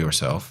for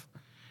yourself.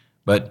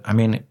 But I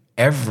mean,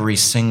 every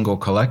single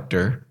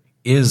collector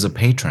is a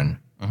patron.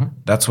 Mm-hmm.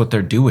 That's what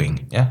they're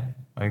doing. Yeah,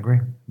 I agree.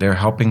 They're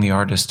helping the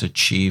artist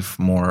achieve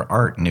more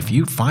art. And if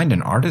you find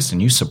an artist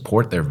and you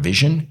support their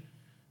vision,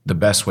 the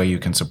best way you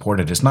can support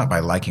it is not by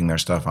liking their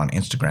stuff on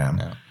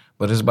Instagram,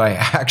 but is by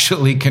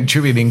actually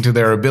contributing to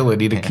their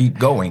ability to keep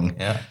going.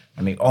 Yeah.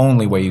 And the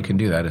only way you can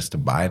do that is to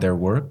buy their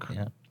work.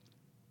 Yeah.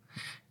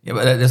 Yeah,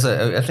 but I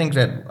think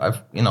that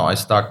I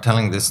start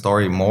telling this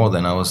story more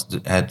than I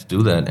had to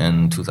do that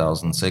in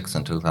 2006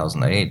 and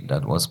 2008.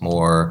 That was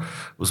more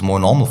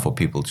normal for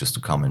people just to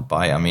come and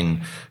buy. I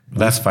mean,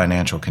 that's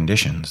financial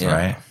conditions,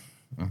 right?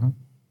 Mm-hmm.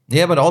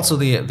 Yeah, but also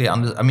we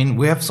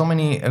have so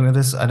many.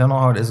 I don't know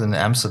how it is in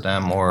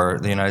Amsterdam or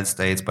the United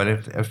States, but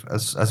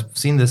I've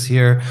seen this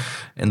here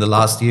in the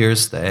last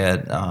years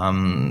that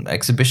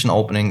exhibition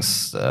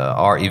openings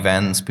are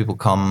events. People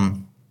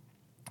come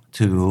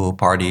to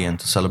party and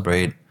to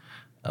celebrate,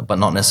 but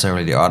not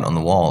necessarily the art on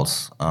the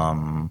walls.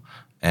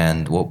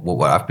 And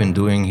what I've been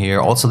doing here,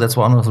 also that's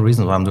one of the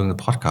reasons why I'm doing the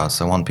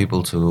podcast. I want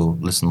people to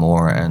listen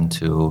more and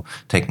to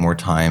take more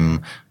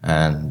time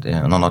and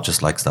not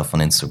just like stuff on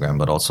Instagram,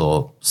 but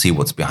also see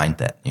what's behind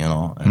that,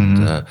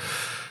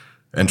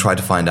 and try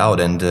to find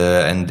out.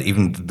 And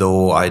even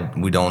though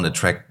we don't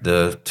attract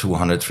the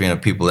 200,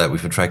 300 people that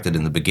we've attracted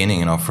in the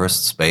beginning in our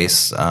first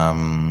space,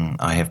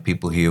 I have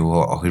people here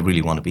who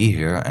really want to be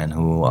here and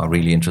who are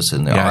really interested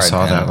in the art. Yeah, I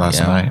saw that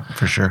last night,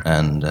 for sure.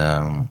 And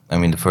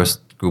the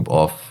first group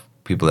of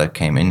people that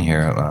came in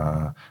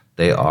here,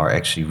 they are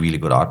actually really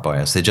good art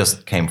buyers. They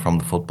just came from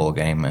the football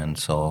game, and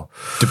so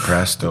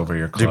depressed over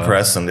your club.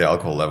 Depressed, and the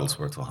alcohol levels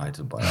were too high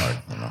to buy art.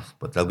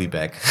 But they'll be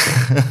back.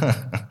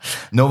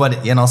 Nobody,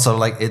 so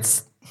like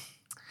it's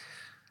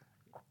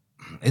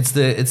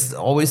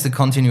always the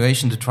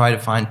continuation to try to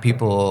find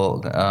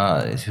people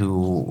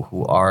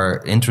who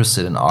are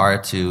interested in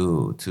art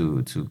to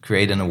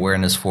create an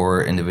awareness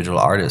for individual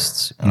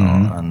artists.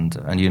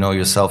 And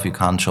yourself, you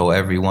can't show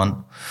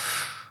everyone.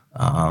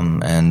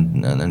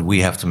 And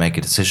we have to make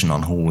a decision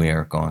on who we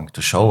are going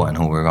to show and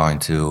who we're going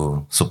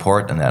to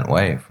support in that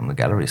way from the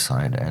gallery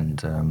side.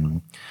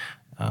 And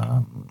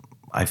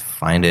I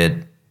find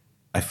it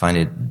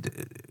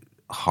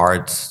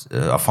hard.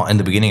 In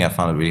the beginning, I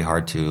found it really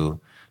hard to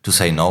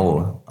say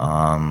no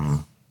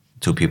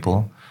to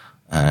people.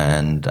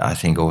 And I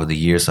think over the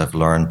years, I've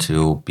learned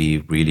to be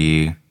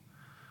really,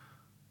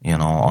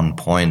 on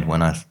point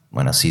when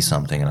I see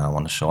something and I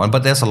want to show.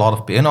 But there's a lot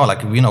of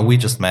we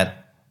just met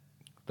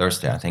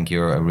Thursday. I think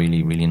you're a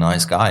really, really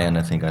nice guy, and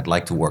I think I'd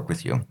like to work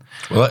with you.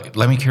 Well,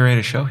 let me curate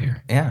a show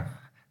here. Yeah.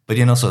 But,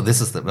 so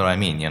this is what I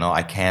mean.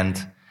 I can't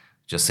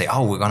just say,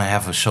 oh, we're going to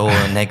have a show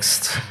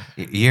next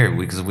year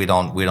because we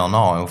don't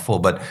know. I'm full.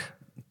 But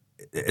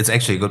it's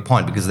actually a good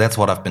point because that's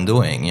what I've been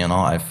doing.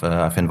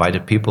 I've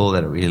invited people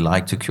that I really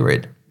like to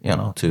curate,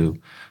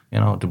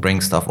 to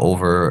bring stuff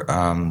over,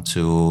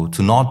 to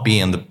not be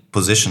in the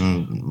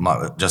position,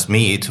 just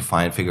me, to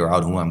figure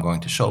out who I'm going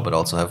to show, but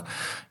also have,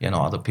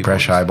 other people.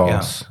 Fresh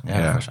eyeballs.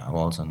 Yeah, fresh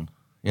eyeballs. And,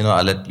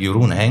 I let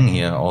Jeroen hang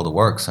here all the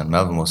works, and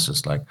Melvin was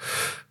just like,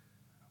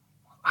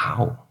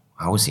 how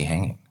is he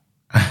hanging?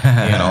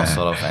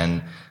 Sort of.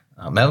 And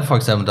Melvin, for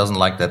example, doesn't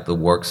like that the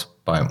works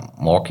by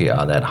Morky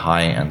are that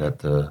high and that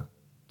the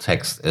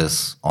text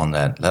is on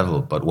that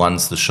level. But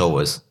once the show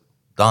is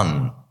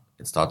done,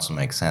 it starts to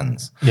make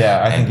sense.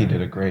 Yeah, I think he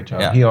did a great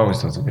job. Yeah. He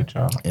always does a good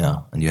job.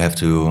 Yeah, and you have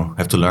to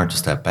learn to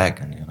step back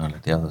and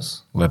let the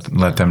others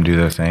let them do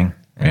their thing.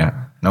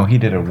 Yeah. No, he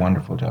did a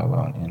wonderful job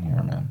out in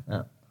here, man.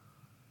 Yeah.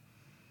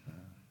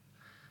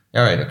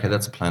 All right. Okay,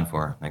 that's a plan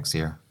for next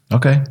year.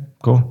 Okay.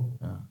 Cool.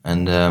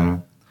 Yeah.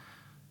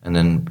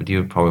 But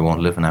you probably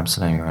won't live in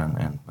Amsterdam. You're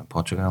in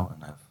Portugal.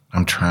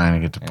 I'm trying to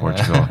get to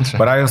Portugal,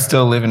 but I'll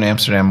still live in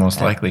Amsterdam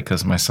most likely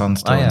because my son's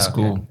still in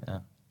school.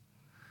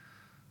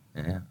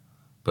 Okay. Yeah.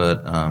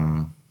 But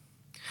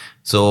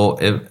So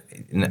if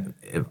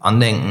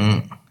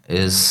Andenken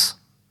has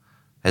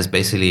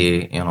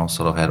basically,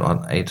 sort of had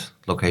 8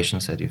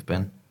 locations that you've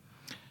been.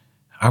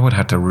 I would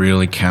have to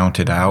really count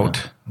it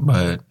out,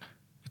 but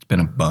it's been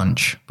a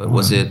bunch. But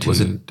was it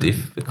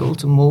difficult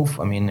to move?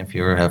 I mean, if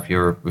you're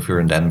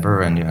in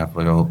Denver and you have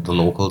the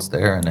locals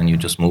there, and then you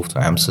just move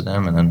to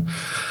Amsterdam, and then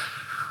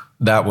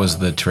that was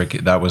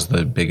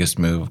the biggest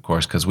move, of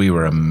course, because we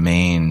were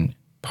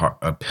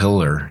a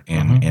pillar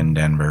in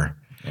Denver.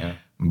 Yeah.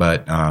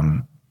 But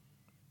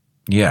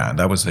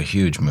that was a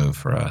huge move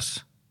for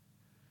us.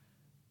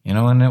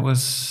 And it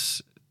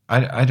was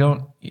I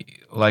don't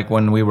like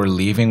when we were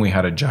leaving, we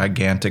had a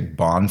gigantic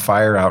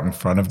bonfire out in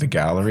front of the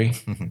gallery.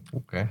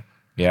 Okay.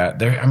 Yeah,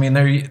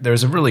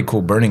 there's a really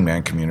cool Burning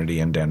Man community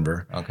in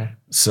Denver. Okay.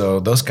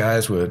 So those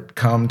guys would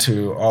come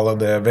to all of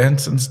the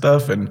events and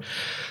stuff, and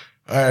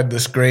I had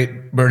this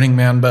great Burning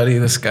Man buddy,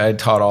 this guy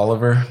Todd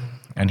Oliver,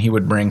 and he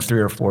would bring 3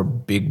 or 4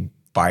 big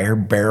fire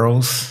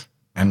barrels,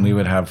 and we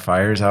would have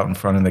fires out in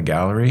front of the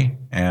gallery.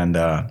 And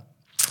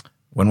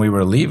when we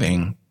were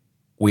leaving,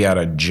 we had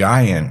a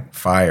giant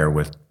fire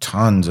with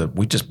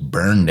we just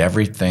burned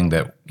everything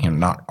that,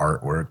 not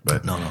artwork,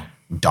 but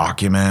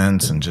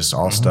documents and just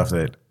all stuff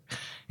that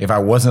if I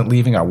wasn't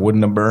leaving, I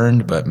wouldn't have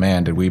burned. But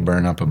man, did we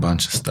burn up a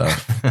bunch of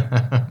stuff.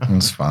 It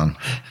was fun.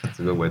 That's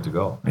a good way to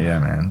go. Yeah,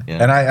 man.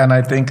 Yeah. And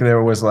I think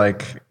there was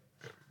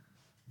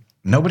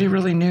nobody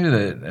really knew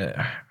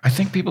that. I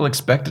think people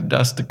expected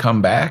us to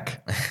come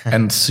back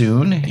and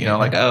soon,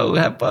 oh,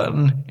 have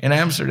fun in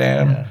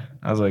Amsterdam. Yeah.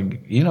 I was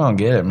like, you don't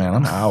get it, man.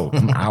 I'm out.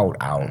 I'm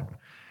out.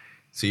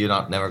 So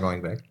you're never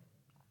going back?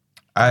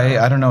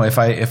 I don't know if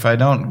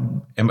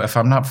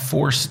I'm not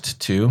forced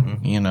to,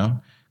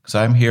 because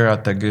I'm here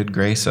at the good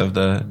grace of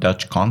the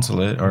Dutch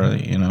consulate, or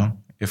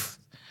if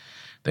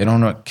they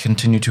don't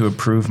continue to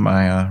approve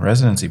my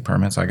residency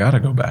permits, I gotta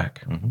go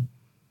back.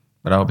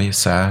 But I'll be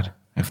sad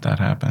if that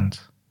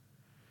happens.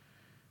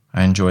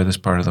 I enjoy this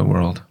part of the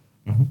world.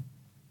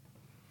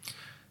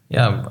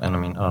 Yeah, and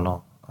I don't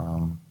know.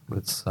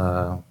 It's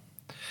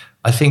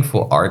I think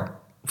for art,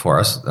 for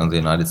us in the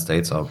United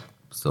States, are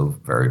still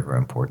very, very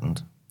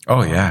important.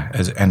 Oh yeah,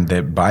 and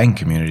the buying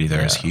community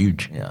there is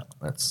huge. Yeah,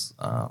 that's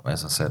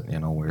as I said,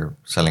 we're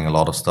selling a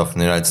lot of stuff in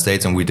the United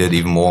States, and we did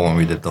even more when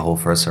we did the whole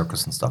first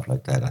circus and stuff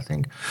like that. I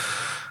think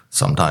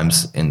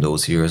sometimes in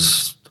those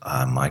years,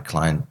 my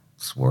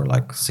clients were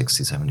like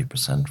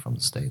 60-70% from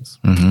the States.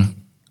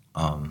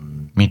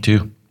 Me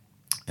too.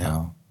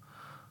 Yeah,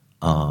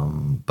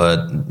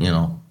 but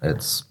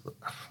it's.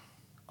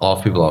 A lot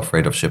of people are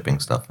afraid of shipping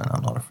stuff, and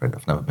I'm not afraid.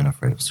 I've never been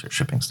afraid of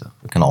shipping stuff.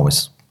 We can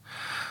always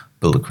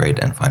build a crate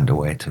and find a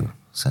way to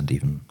send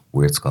even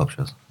weird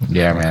sculptures.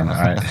 Yeah, man,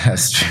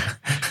 that's true.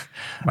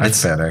 My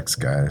FedEx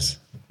guys.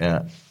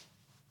 Yeah,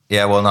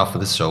 yeah. Well, now for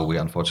this show, we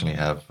unfortunately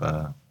have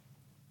an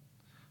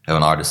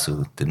artist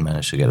who didn't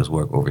manage to get his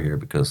work over here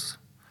because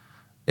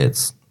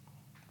it's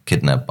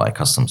kidnapped by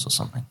customs or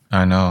something.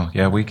 I know.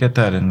 Yeah, we get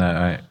that in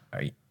the.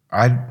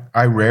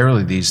 I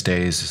rarely these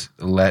days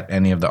let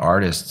any of the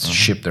artists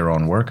ship their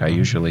own work. I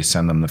usually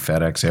send them the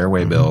FedEx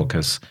airway bill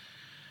because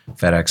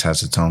FedEx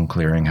has its own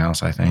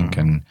clearinghouse, I think,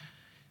 and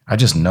I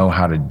just know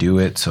how to do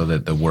it so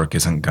that the work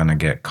isn't going to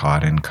get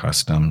caught in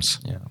customs.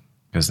 Yeah,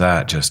 because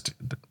that's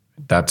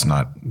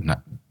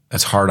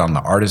hard on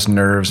the artist's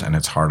nerves, and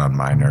it's hard on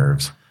my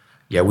nerves.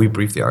 Yeah, we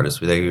brief the artists.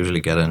 They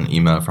usually get an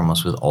email from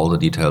us with all the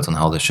details on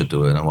how they should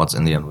do it and what's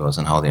in the invoice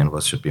and how the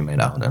invoice should be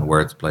made out and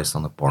where it's placed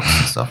on the box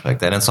and stuff like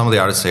that. And some of the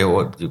artists say,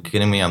 "Oh, you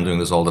kidding me? I'm doing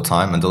this all the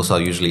time." And those are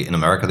usually, in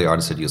America, the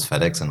artists that use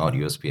FedEx and not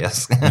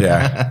USPS.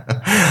 Yeah.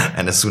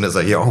 And as soon as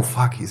I hear, "Oh,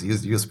 fuck, he's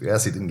used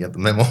USPS, he didn't get the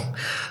memo."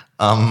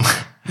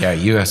 Yeah,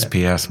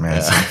 USPS, man.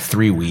 It's like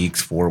 3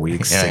 weeks, 4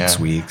 weeks, 6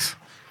 weeks.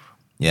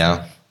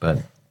 Yeah,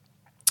 but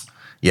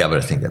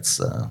I think that's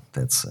not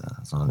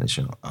an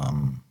issue.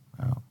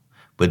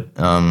 But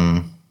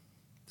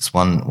it's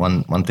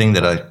one thing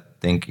that I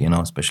think,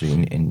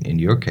 especially in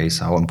your case,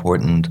 how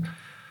important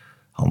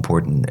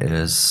it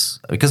is,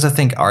 because I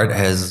think art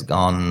has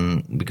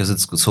gone, because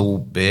it's so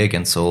big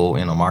and so,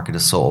 market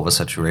is so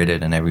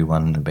oversaturated, and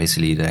everyone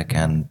basically that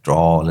can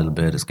draw a little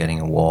bit is getting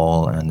a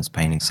wall and is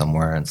painting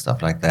somewhere and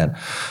stuff like that.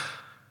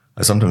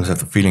 I sometimes have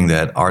the feeling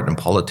that art and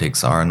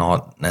politics are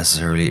not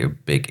necessarily a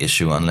big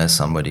issue unless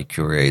somebody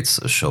curates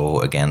a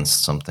show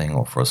against something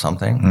or for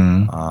something.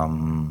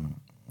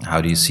 How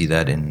do you see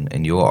that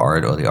in your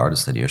art or the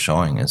artists that you're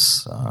showing?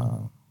 Is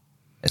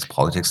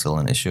politics still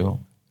an issue?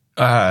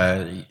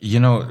 I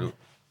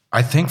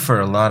think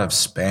for a lot of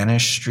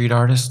Spanish street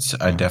artists,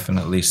 I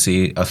definitely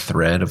see a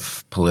thread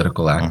of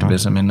political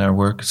activism in their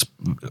work.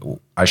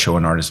 I show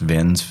an artist,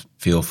 Vince,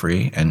 Feel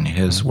Free, and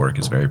his work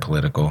is very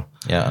political.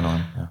 Yeah, I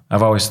know. Yeah.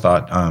 I've always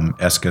thought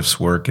Eskif's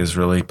work is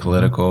really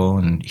political,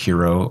 and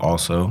Hero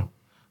also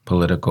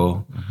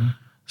political.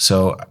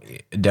 So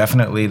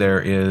definitely there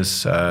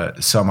is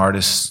some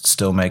artists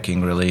still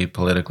making really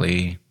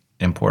politically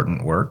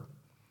important work.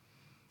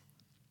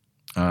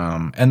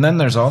 And then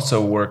there's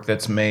also work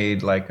that's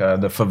made like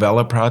the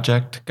Favela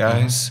Project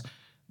guys.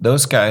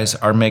 Those guys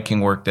are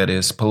making work that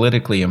is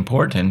politically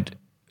important,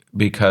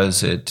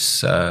 because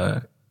it's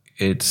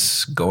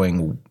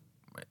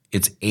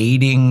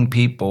aiding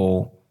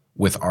people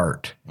with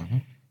art. Mm-hmm.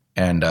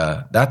 And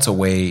that's a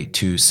way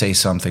to say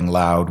something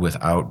loud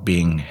without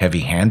being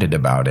heavy-handed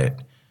about it.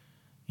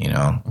 You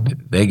know,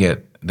 mm-hmm.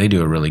 They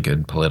do a really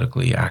good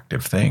politically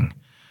active thing.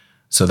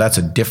 So that's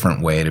a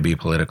different way to be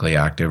politically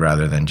active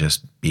rather than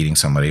just beating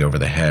somebody over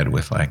the head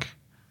with like,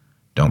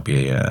 don't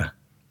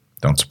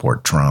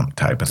support Trump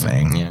type of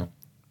thing. Yeah.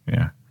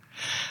 Yeah.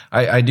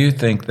 I do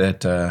think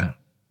that,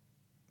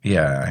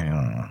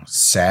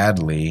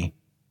 sadly,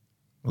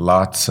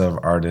 lots of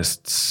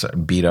artists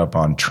beat up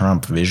on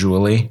Trump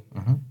visually,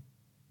 mm-hmm.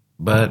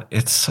 but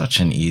it's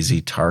such an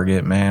easy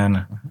target, man.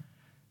 Mm-hmm.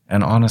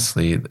 And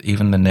honestly,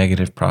 even the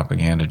negative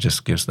propaganda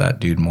just gives that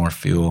dude more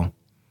fuel.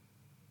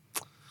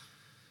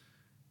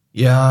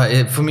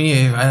 Yeah, for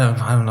me, I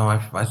don't know.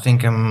 I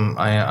think I'm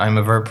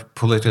a very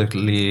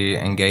politically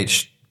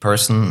engaged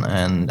person,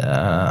 and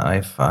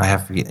I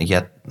have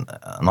yet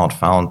not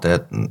found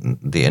that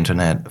the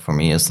internet for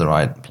me is the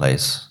right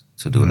place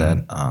to do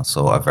that.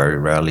 So I very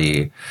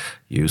rarely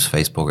use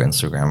Facebook or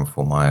Instagram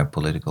for my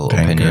political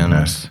opinion.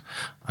 Goodness.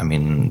 I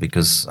mean,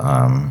 because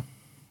one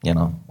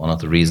of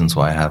the reasons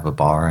why I have a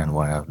bar and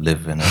why I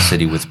live in a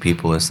city with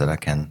people is that I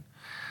can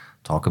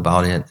talk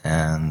about it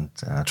and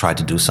try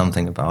to do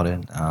something about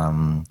it.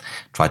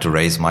 Try to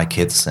raise my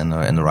kids in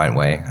the right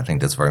way. I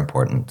think that's very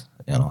important.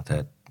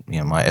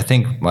 I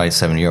think my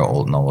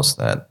 7-year-old knows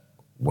that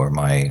where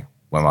my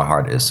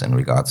heart is in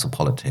regards to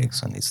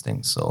politics and these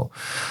things. So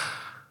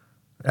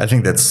I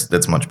think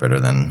that's much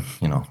better than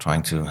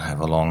trying to have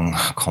a long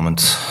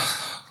comment.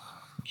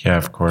 Yeah,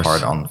 of course.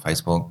 Part on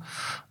Facebook.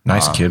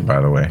 Nice kid,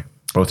 by the way.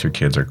 Both your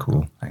kids are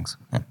cool. Thanks.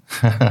 Yeah.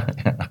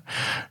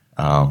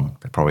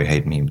 They probably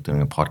hate me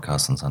doing a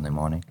podcast on Sunday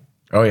morning.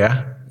 Oh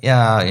yeah.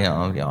 Yeah,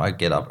 I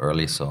get up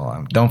early, so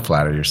I'm. Don't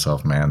flatter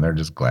yourself, man. They're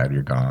just glad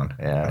you're gone.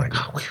 Yeah. Like,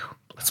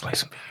 let's play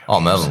some videos. Oh,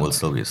 Melvin will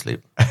still be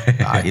asleep.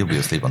 He'll be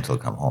asleep until I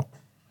come home.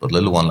 But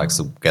little one likes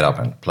to get up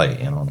and play,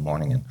 in the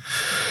morning. And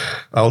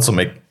I also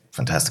make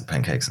fantastic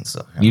pancakes and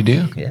stuff. You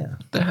do? Yeah.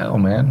 What the hell,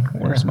 man?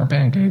 Where's my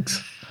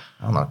pancakes?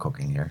 I'm not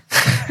cooking here.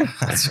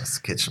 It's just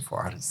a kitchen for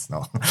artists.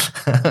 No,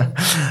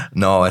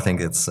 no. I think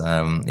it's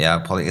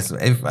politics.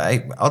 I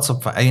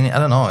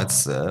don't know.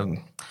 It's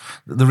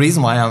the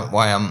reason why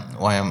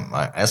I'm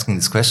asking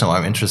this question. Why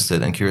I'm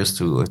interested and curious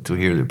to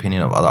hear the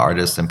opinion of other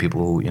artists and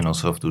people who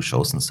sort of do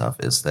shows and stuff.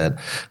 Is that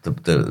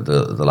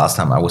the last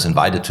time I was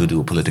invited to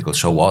do a political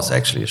show was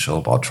actually a show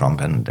about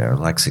Trump, and there are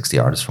like 60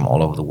 artists from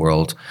all over the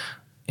world,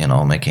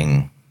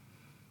 making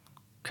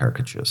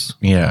caricatures.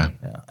 Yeah.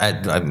 I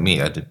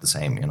did the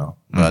same,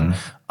 but mm-hmm.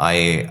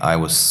 I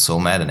was so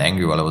mad and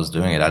angry while I was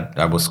doing it.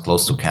 I was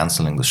close to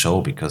canceling the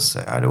show because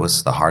it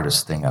was the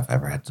hardest thing I've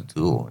ever had to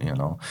do,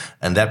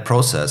 and that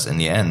process in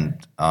the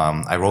end,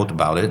 I wrote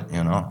about it,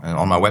 and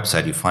on my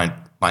website you find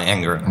my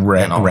anger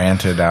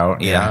ranted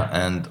out. Yeah.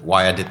 And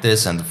why I did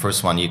this. And the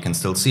first one you can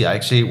still see.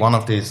 Actually, one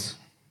of these,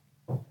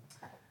 I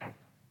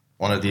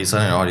don't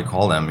know how you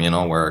call them,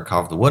 where I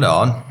carved the wood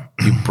out.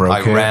 You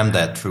broke it? rammed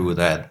that through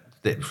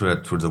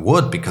the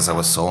wood because I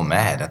was so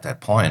mad at that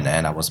point,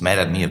 and I was mad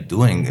at me of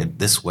doing it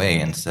this way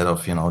instead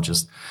of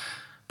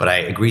but I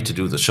agreed to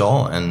do the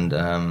show, and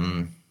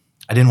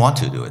I didn't want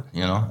to do it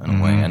in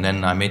a way. And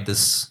then I made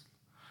this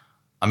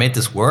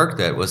work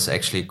that was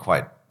actually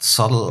quite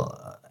subtle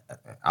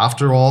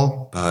after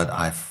all, but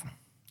I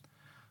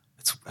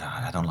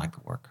don't like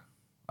the work.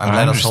 I'm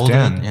glad I sold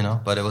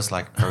it, but it was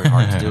like very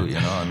hard to do,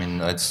 I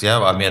mean, I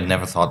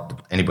never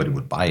thought anybody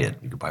would buy it.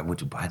 Why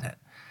would you buy that?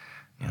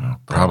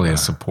 Probably a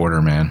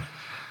supporter, man.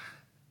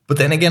 But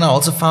then again, I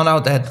also found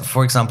out that,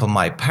 for example,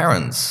 my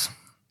parents,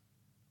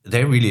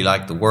 they really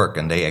liked the work,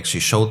 and they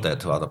actually showed that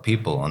to other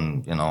people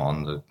on with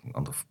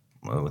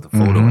the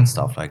photo mm-hmm. and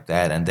stuff like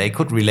that, and they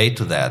could relate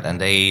to that, and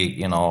they,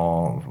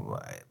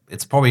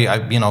 it's probably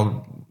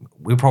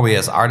we're probably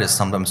as artists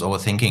sometimes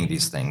overthinking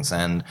these things,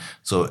 and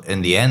so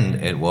in the end,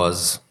 it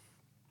was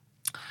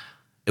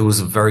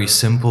a very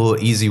simple,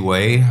 easy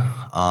way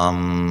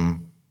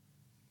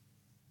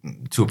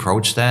to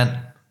approach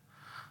that.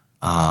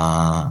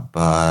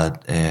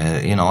 But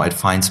it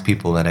finds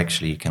people that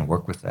actually can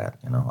work with that.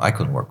 I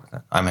couldn't work with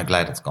that. I'm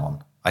glad it's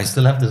gone. I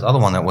still have this other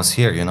one that was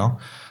here.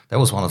 That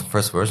was one of the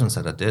first versions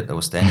that I did. That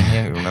was standing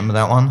here. You remember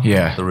that one?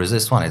 Yeah. The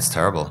Resist one. It's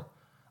terrible.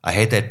 I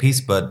hate that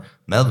piece, but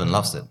Melvin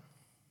loves it.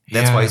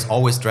 That's why he's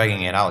always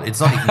dragging it out. It's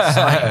not even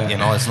signed.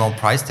 It's no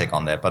price tag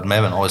on that. But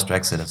Melvin always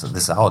drags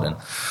this out, and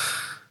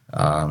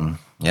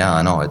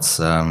I know it's.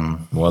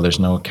 Well, there's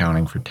no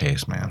accounting for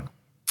taste, man.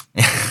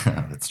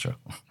 That's true.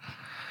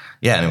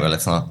 Yeah. Anyway,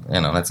 let's not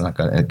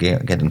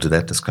get into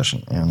that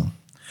discussion.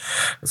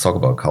 Let's talk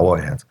about cowboy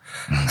hats.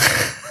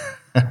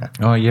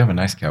 Oh, you have a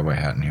nice cowboy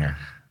hat in here.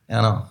 Yeah,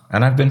 I know.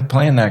 And I've been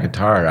playing that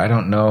guitar. I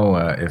don't know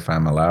if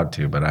I'm allowed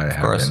to, but I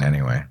have been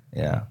anyway.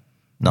 Yeah.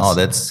 No,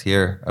 that's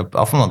here. I've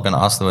often not been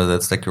asked whether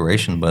that's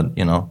decoration, but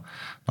no,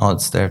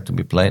 it's there to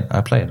be played. I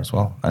play it as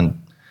well, and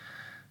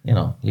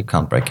you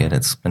can't break it.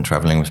 It's been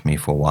traveling with me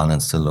for a while and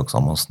still looks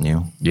almost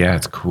new. Yeah,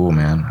 it's cool,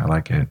 man. I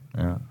like it.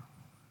 Yeah.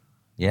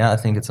 Yeah, I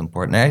think it's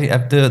important. I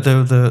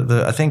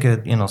think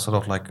sort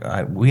of like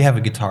we have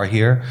a guitar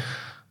here.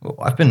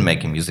 I've been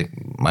making music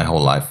my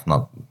whole life,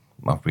 not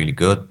really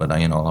good, but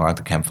around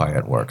the campfire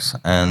it works.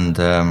 And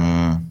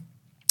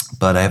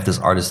but I have this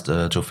artist,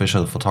 Joe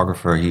Fisher, the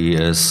photographer. He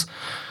is,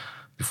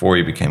 before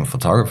he became a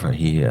photographer,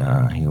 he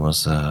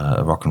was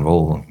a rock and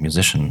roll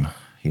musician.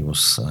 He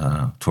was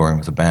touring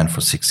with a band for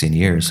 16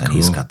 years, and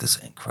he's got this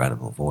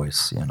incredible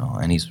voice,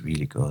 and he's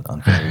really good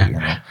on very,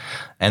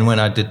 And when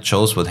I did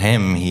shows with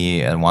him,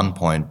 he at one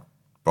point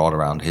brought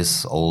around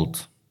his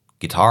old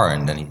guitar,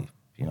 and then he,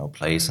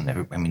 plays, and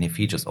if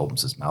he just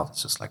opens his mouth,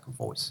 it's just like a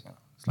voice,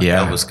 It's like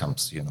Elvis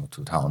comes,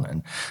 to town,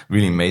 and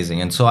really amazing.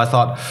 And so I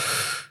thought,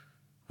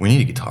 we need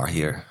a guitar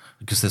here,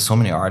 because there's so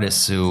many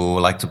artists who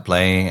like to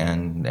play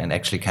and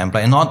actually can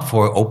play, and not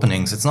for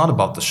openings. It's not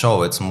about the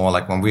show. It's more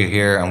like when we're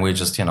here and we're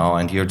just,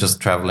 and you're just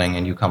traveling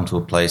and you come to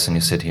a place and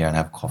you sit here and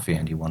have coffee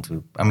and you want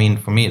to,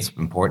 for me, it's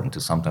important to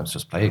sometimes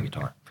just play a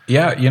guitar.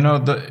 Yeah.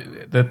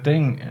 The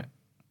thing,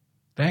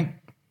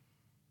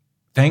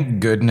 thank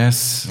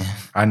goodness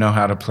I know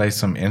how to play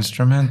some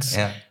instruments.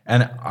 Yeah.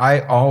 And I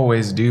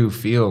always do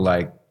feel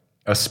like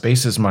a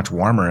space is much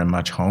warmer and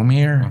much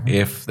homier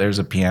if there's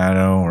a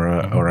piano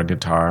or a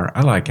guitar.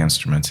 I like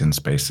instruments in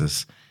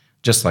spaces,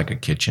 just like a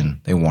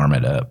kitchen. They warm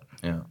it up.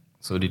 Yeah.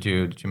 So did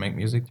you make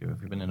music?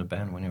 Have you been in a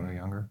band when you were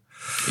younger?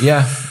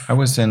 Yeah, I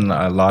was in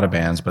a lot of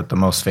bands, but the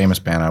most famous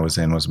band I was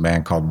in was a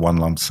band called One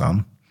Lump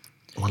Sum.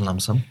 One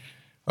Lump Sum?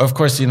 Of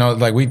course,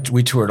 like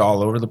we toured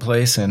all over the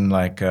place, and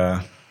like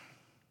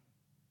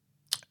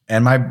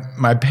and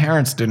my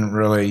parents didn't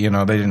really,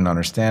 they didn't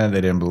understand it.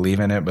 They didn't believe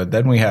in it. But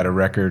then we had a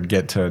record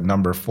get to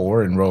number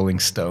 4 in Rolling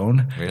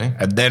Stone. Really?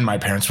 And then my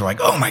parents were like,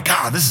 "Oh my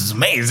God, this is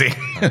amazing."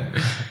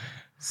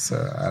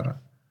 So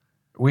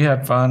we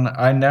had fun.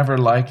 I never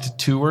liked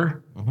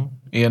tour.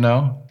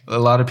 A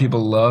lot of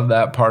people love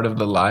that part of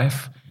the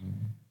life.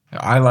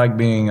 I like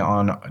being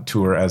on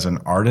tour as an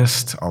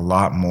artist a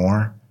lot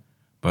more.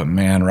 But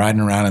man,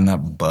 riding around in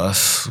that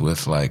bus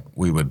with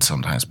we would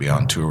sometimes be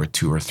on tour with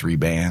 2 or 3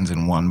 bands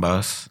in one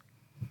bus.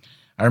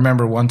 I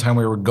remember one time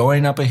we were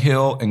going up a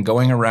hill and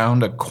going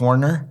around a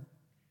corner,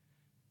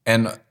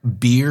 and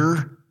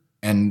beer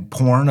and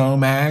porno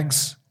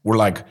mags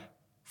were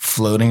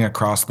floating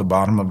across the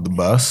bottom of the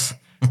bus.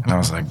 And I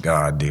was like,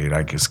 God, dude,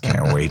 I just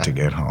can't wait to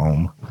get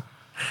home.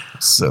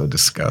 So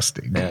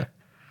disgusting. Yeah.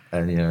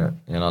 And you're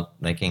not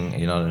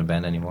in a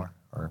band anymore?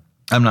 Or?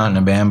 I'm not in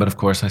a band, but of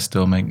course I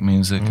still make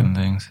music and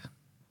things.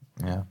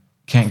 Yeah.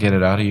 Can't get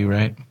it out of you,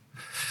 right?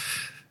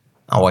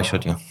 Oh, why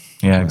should you?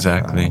 Yeah,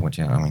 exactly.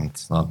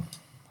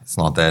 It's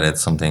not that.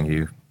 It's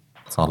something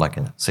it's not like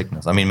a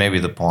sickness. Maybe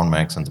the porn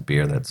mags and the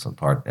beer, that's a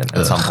part.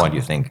 At some point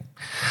you think,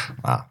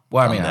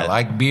 well, I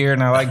like beer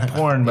and I like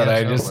porn, but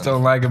I just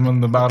don't like them on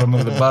the bottom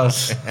of the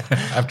bus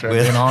after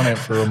I've been on it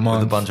for a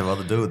month. With a bunch of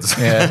other dudes.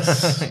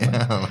 Yes.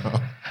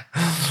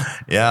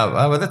 Yeah,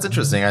 but that's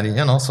interesting.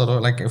 Sort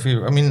of like if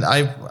you,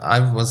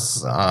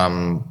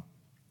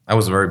 I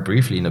was very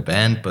briefly in a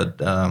band,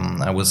 but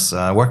I was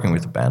working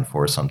with the band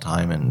for some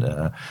time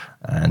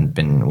and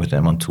been with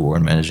them on tour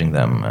and managing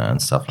them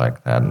and stuff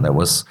like that. And that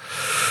was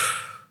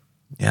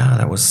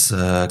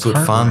good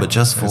fun, but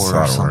just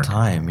for some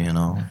time,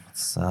 I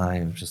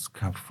just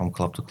come from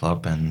club to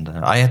club, and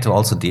I had to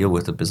also deal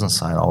with the business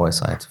side.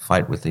 Always, I had to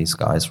fight with these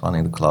guys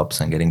running the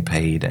clubs and getting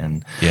paid,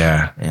 and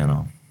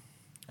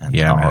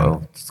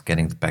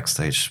getting the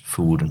backstage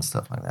food and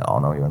stuff like that. Oh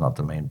no, you're not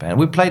the main band.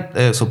 We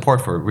played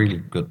support for really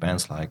good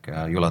bands like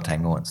Yola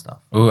Tango and stuff.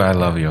 Ooh, I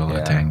love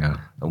Yola Tango.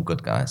 They're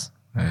good guys.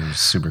 They're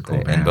super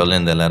cool band. In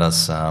Berlin, they let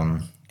us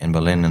in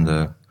Berlin in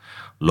the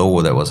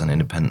Lowe. There was an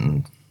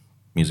independent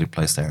music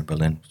place there in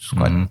Berlin, which is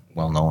quite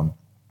well known.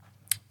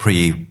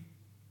 The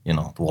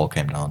wall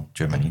came down,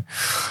 Germany.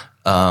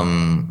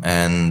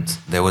 And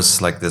there was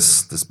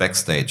this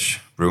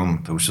backstage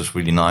room that was just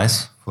really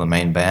nice for the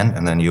main band,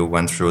 and then you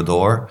went through a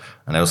door,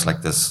 and there was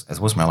it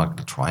was more like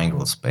the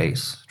triangular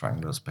space for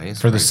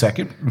the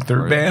second and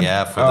third band.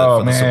 Yeah,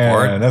 for the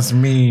support. That's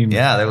mean.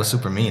 Yeah, they were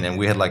super mean, and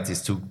we had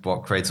these 2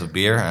 crates of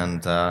beer,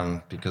 and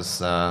because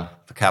the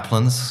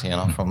Kaplans,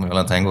 from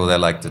Hyland Tango, they're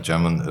like the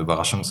German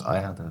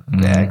Überraschungseier,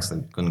 the eggs.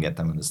 They couldn't get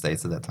them in the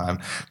States at that time.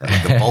 They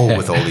had the bowl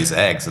with all these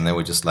eggs, and they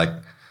were just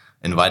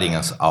inviting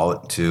us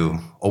out to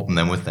open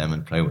them with them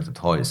and play with the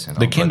toys.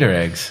 The Kinder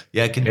eggs.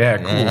 Yeah, cool. Yeah.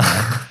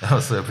 That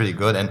was pretty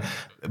good.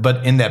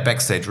 But in that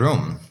backstage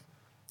room,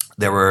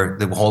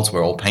 the walls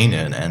were all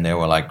painted, and there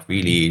were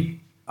really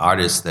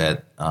artists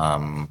that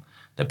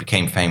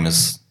became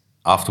famous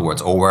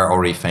afterwards, or were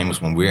already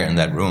famous when we were in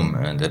that room,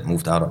 and that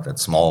moved out of that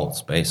small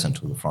space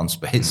into the front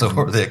space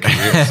over their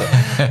career. So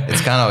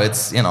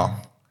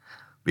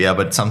yeah.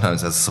 But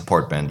sometimes as a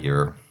support band,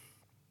 you're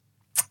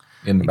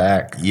in the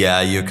back.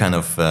 Yeah, you're kind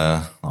of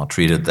not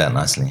treated that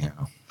nicely.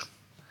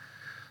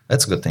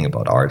 That's a good thing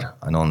about art.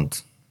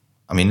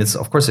 I mean, it's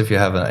of course if you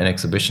have an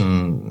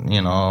exhibition,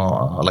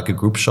 like a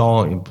group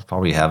show, you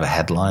probably have a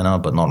headliner,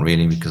 but not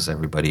really because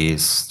everybody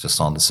is just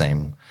on the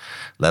same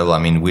level. I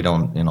mean, we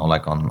don't,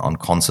 like on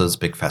concerts,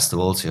 big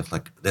festivals, you have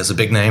like there's a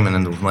big name, and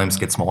then the names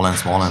get smaller and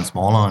smaller and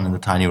smaller, and then the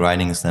tiny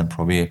writing is then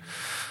probably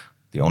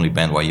the only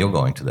band why you're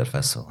going to that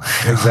festival.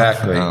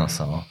 Exactly.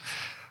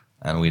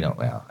 And we don't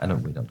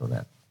do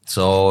that.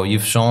 So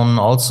you've shown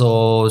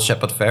also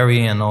Shepard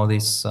Fairey and all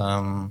these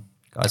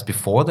guys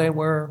before they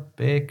were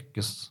big.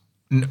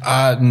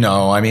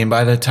 No, I mean,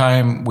 by the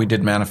time we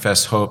did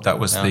Manifest Hope, that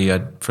was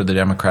for the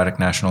Democratic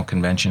National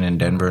Convention in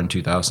Denver in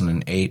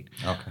 2008.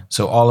 Okay.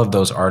 So all of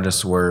those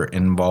artists were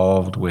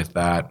involved with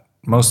that,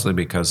 mostly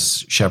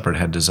because Shepard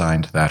had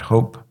designed that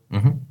Hope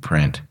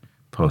print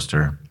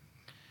poster.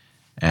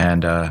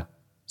 And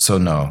so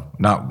no,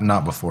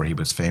 not before he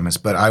was famous,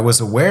 but I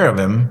was aware of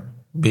him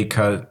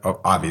because,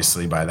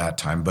 obviously by that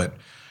time, but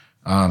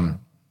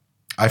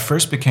I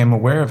first became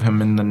aware of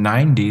him in the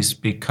 90s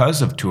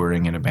because of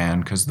touring in a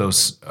band, because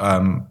those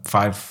 7'2",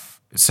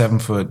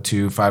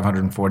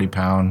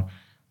 540-pound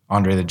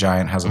Andre the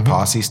Giant Has a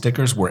Posse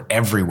stickers were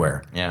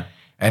everywhere. Yeah.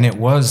 And it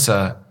was,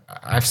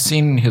 I've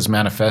seen his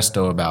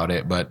manifesto about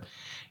it, but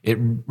it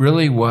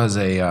really was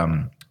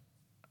a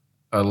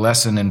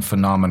lesson in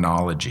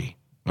phenomenology,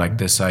 like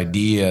this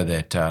idea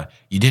that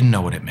you didn't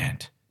know what it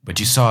meant, but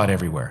you saw it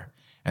everywhere.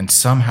 And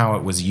somehow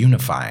it was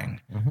unifying.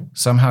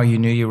 Somehow you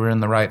knew you were in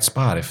the right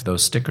spot if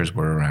those stickers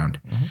were around.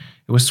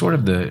 It was sort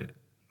of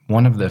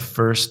one of the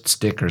first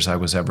stickers I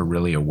was ever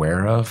really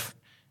aware of.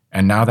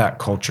 And now that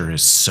culture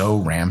is so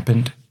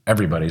rampant.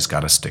 Everybody's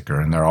got a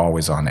sticker and they're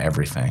always on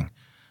everything.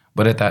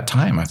 But at that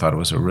time, I thought it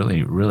was a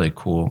really, really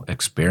cool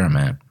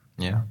experiment.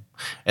 Yeah.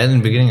 And in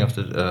the beginning of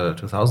the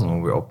 2000,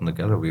 when we opened the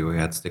gallery, we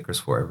had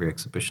stickers for every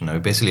exhibition.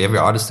 Basically, every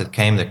artist that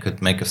came that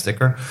could make a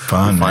sticker,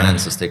 Fun, we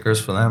financed the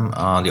stickers for them.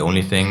 The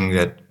only thing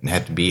that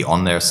had to be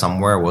on there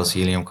somewhere was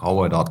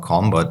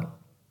heliumcowboy.com, but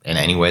in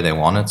any way they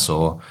wanted.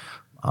 So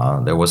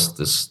there was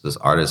this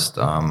artist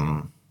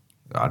from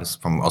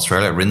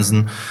Australia,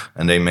 Rinzen,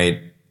 and they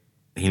made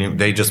helium.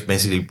 They just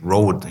basically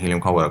wrote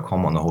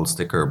heliumcowboy.com on the whole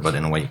sticker, but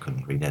in a way you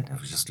couldn't read it.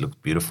 It just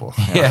looked beautiful.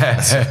 Yeah,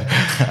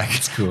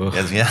 it's cool.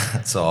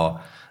 Yeah, so.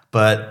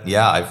 But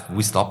yeah,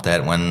 we stopped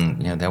that when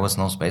there was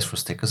no space for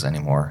stickers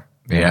anymore.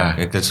 Yeah,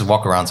 you just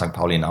walk around St.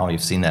 Pauli now.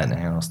 You've seen that.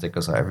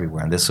 Stickers are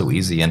everywhere, and they're so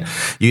easy. And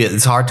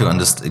it's hard to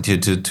understand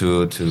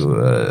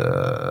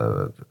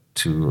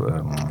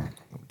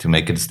to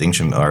make a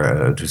distinction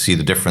or to see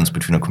the difference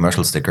between a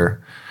commercial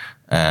sticker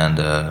and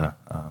a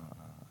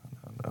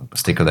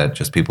sticker that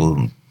just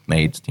people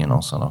made,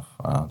 themselves.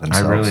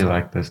 I really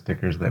like the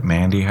stickers that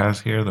Mandy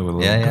has here, the little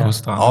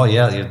ghost on. Oh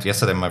yeah,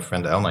 yesterday my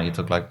friend Elmer, he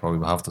took like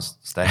probably half the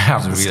stack.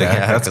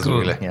 That's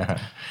cool.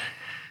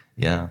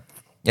 Yeah,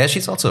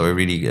 she's also a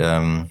really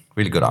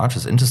really good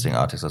artist, interesting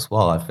artist as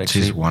well.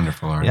 She's a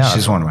wonderful artist. Yeah,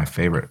 she's one of my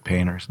favorite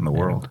painters in the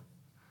world.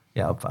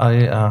 Yeah, I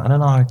don't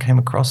know how I came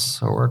across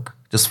her work.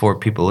 Just for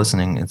people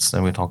listening,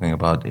 we're talking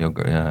about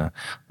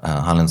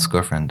Hyland's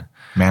girlfriend.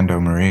 Manda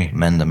Marie.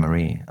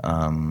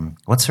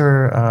 What's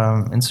her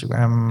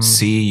Instagram?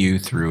 See You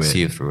Through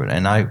It.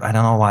 And I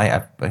don't know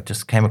why I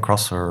just came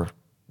across her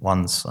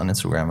once on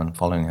Instagram and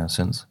following her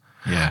since.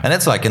 Yeah. And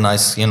it's like a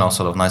nice,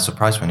 sort of nice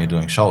surprise when you're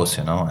doing shows,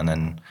 and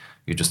then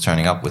you're just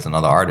turning up with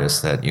another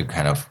artist that you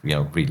kind of,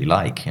 really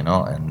like, and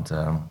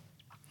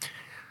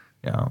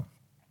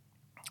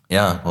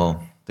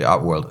well, the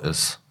art world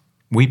is.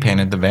 We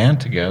painted the van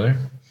together.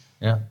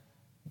 Yeah.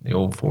 The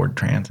old Ford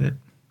Transit.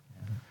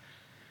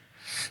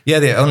 Yeah,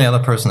 the only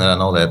other person that I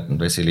know that,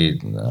 basically,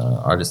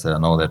 artist that I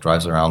know that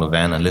drives around a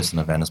van and lives in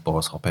a van is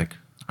Boris Hoppek.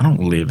 I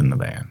don't live in the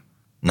van.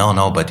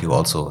 No, but he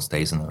also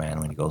stays in the van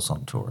when he goes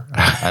on tour.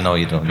 I know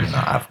you don't,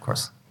 of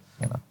course,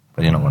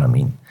 but you know what I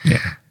mean. Yeah.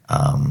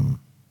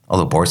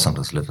 Although Boris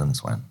sometimes lives in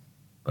his van,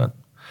 but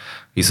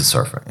he's a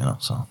surfer,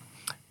 so.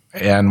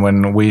 And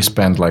when we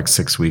spend like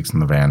 6 weeks in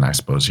the van, I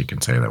suppose you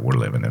can say that we're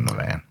living in the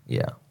van.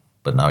 Yeah,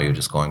 but now you're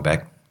just going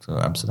back to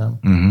Amsterdam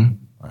and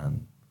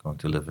going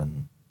to live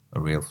in a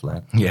real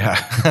flat. Yeah,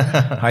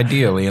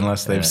 ideally,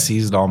 unless they've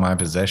seized all my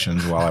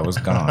possessions while I was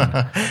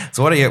gone.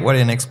 So what are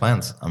your next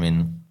plans? I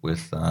mean,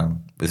 with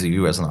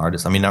you as an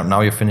artist. I mean,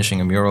 now you're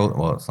finishing a mural.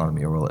 Well, it's not a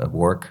mural, a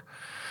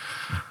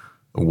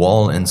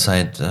wall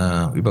inside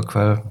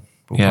Überquell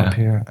Brewpup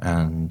here,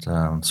 and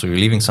so you're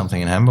leaving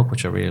something in Hamburg,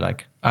 which I really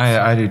like.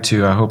 I do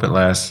too. I hope it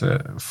lasts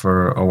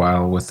for a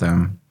while with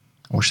them.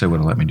 I wish they would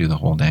have let me do the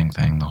whole dang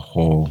thing, the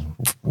whole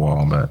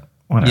wall, but.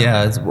 Whatever.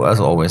 Yeah, it's as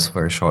always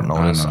very short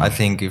notice. I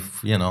think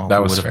if that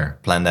was would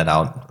have planned that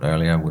out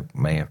earlier, we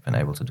may have been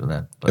able to do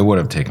that. But it would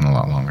have taken a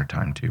lot longer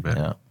time too,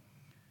 but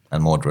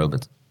and more drill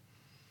bits.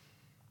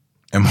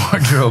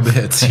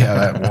 Yeah,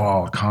 that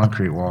wall,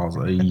 concrete walls.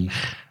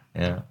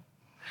 Yeah.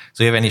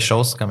 So you have any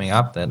shows coming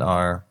up that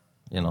are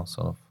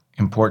sort of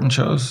important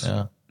shows?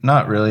 Yeah.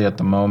 Not really at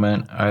the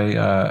moment.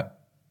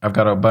 I've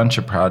got a bunch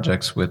of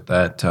projects with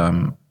that.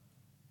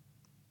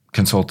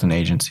 Consultant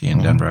agency in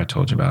Denver I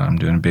told you about. I'm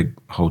doing a big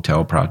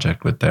hotel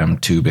project with them,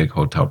 2 big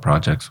hotel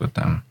projects with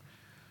them.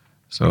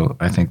 So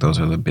I think those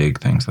are the big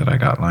things that I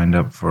got lined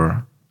up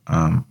for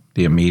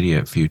the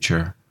immediate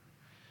future.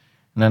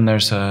 And then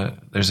there's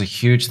a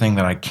huge thing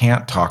that I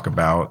can't talk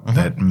about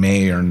that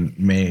may or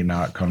may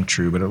not come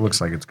true, but it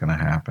looks like it's going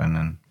to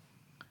happen.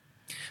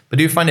 But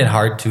do you find it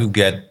hard to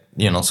get,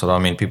 so I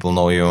mean, people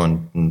know you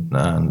and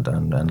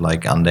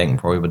like Andenken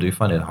probably, but do you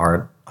find it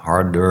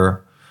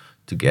harder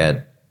to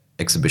get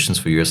exhibitions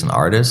for you as an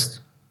artist?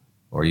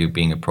 Or are you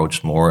being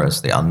approached more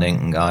as the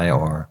Andenken guy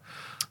or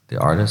the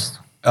artist?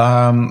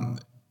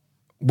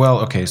 Well,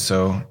 okay,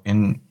 so let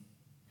me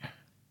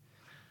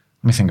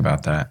think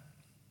about that.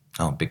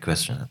 Oh, big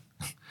question.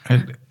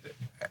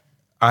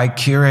 I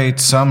curate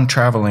some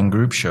traveling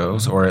group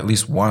shows, or at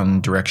least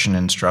one direction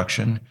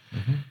instruction.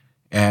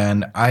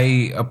 And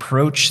I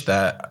approach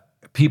that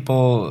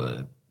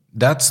people,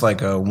 that's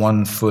like a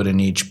 1 foot in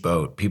each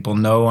boat. People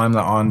know I'm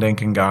the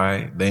Andenken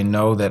guy. They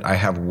know that I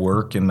have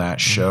work in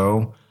that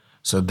show.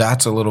 So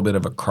that's a little bit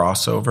of a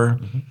crossover.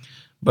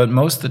 But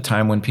most of the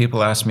time when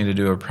people ask me to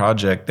do a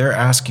project, they're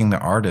asking the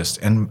artist.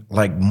 And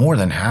like more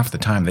than half the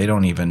time, they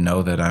don't even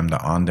know that I'm the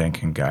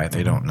Andenken guy.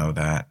 They don't know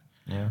that.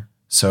 Yeah.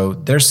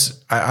 So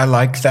I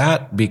like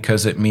that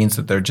because it means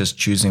that they're just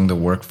choosing the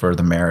work for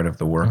the merit of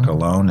the work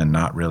alone and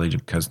not really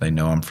because they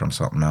know I'm from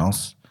something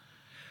else.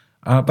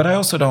 But I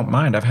also don't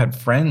mind. I've had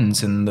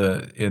friends in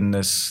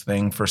this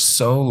thing for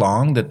so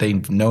long that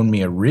they've known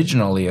me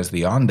originally as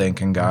the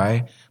Andenken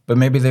guy, but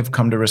maybe they've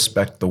come to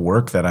respect the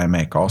work that I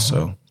make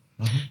also.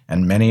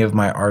 And many of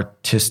my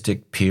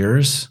artistic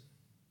peers,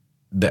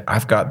 that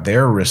I've got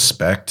their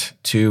respect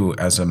too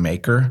as a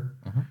maker.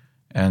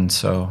 And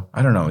so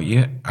I don't know.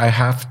 I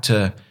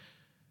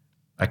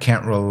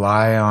can't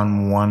rely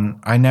on one.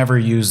 I never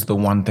use the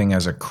one thing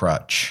as a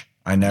crutch.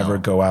 I never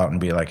go out and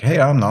be like, "Hey,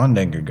 I'm the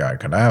Andenken guy.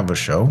 Can I have a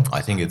show?"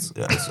 I think I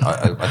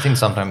think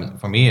sometimes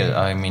for me,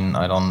 I mean,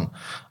 I know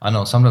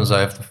sometimes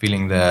I have the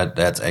feeling that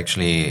that's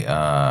actually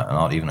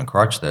not even a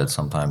crutch. That's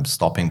sometimes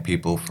stopping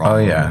people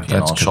from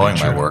showing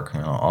my work.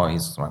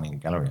 He's running a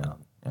gallery,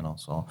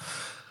 so.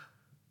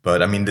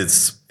 But I mean,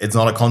 it's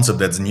not a concept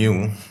that's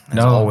new.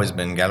 There's always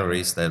been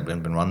galleries that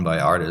have been run by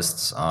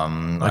artists.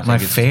 Like my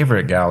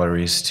favorite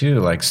galleries too,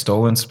 like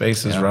Stolen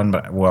Spaces, run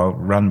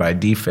by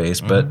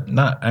D-Face, but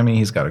not. I mean,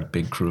 he's got a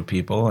big crew of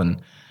people,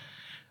 and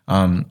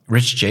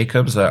Rich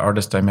Jacobs, the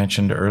artist I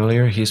mentioned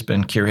earlier, he's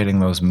been curating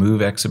those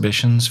Move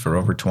exhibitions for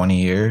over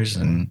 20 years,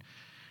 and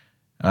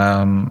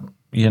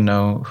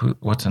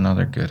what's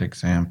another good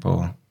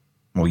example?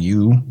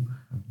 Well,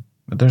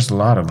 but there's a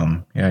lot of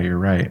them. Yeah, you're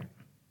right.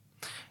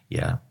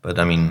 Yeah, but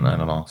I mean, I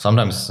don't know.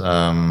 Sometimes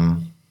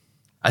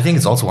I think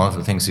it's also one of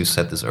the things you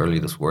said this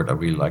word. I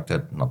really like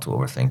that, not to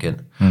overthink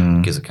it,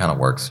 because it kind of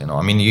works.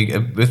 I mean,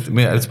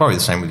 it's probably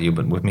the same with you,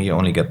 but with me, you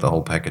only get the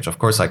whole package. Of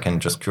course, I can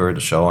just curate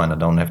a show, and I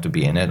don't have to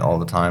be in it all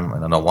the time,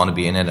 and I don't want to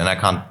be in it, and I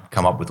can't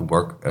come up with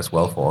work as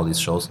well for all these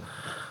shows.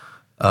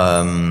 But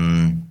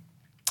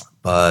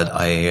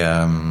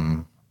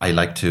I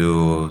like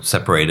to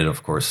separate it,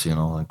 of course,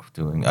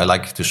 I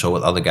like to show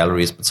with other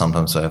galleries, but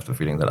sometimes I have the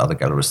feeling that other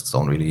gallerists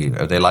don't really,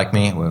 they like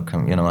me,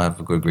 I have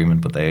a good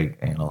agreement, but they,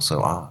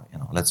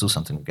 let's do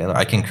something together.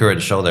 I can curate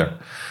a show there.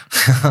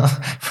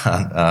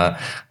 But,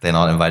 they're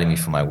not inviting me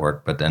for my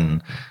work, but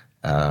then,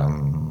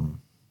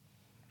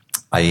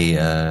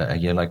 I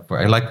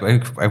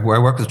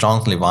work with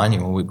Jonathan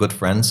Levine. We're good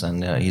friends,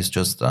 and he's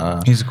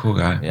a cool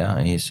guy.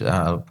 Yeah, he's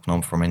I've known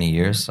him for many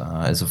years.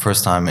 It's the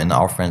first time in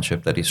our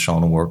friendship that he's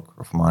shown a work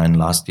of mine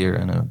last year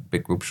in a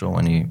big group show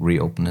when he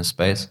reopened his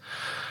space.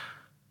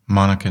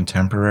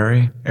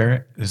 Monocontemporary,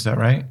 Eric, is that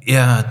right?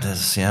 Yeah, it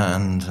is. Yeah,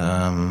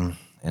 and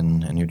in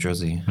New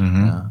Jersey.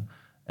 Yeah.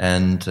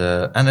 And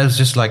it was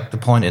just like the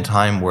point in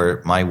time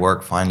where my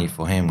work finally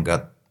for him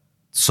got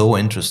so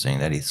interesting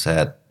that he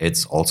said,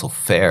 it's also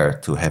fair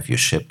to have you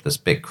ship this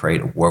big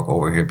crate of work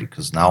over here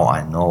because now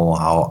I know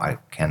how I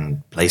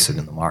can place it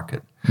in the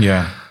market.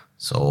 Yeah.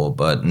 So,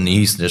 but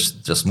he's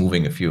just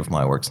moving a few of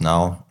my works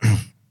now.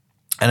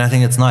 And I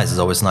think it's nice. It's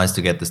always nice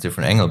to get this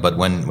different angle. But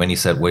when he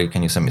said, wait,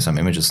 can you send me some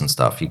images and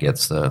stuff? He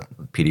gets the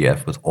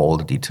PDF with all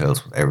the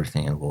details, with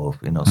everything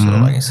involved, So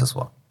like he says,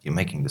 well, you're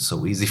making this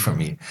so easy for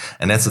me.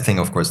 And that's the thing,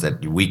 of course,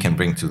 that we can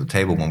bring to the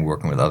table when we're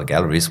working with other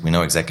galleries. We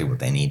know exactly what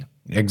they need.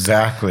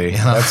 Exactly.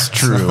 That's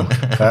true.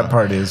 That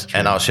part is true.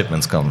 And our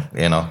shipments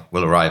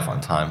will arrive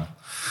on time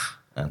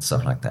and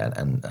stuff like that.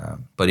 And,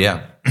 but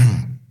yeah.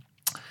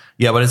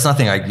 Yeah, but it's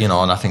nothing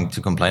nothing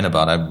to complain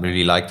about. I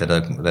really like that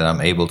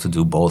I'm able to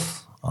do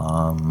both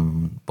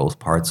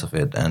parts of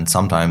it. And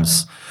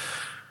sometimes,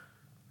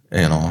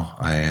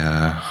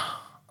 I'm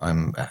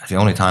the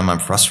only time I'm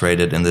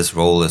frustrated in this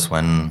role is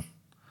when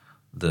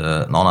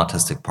the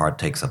non-artistic part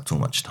takes up too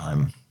much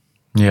time.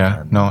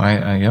 Yeah,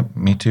 yep,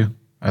 me too.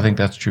 I think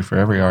that's true for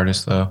every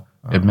artist, though.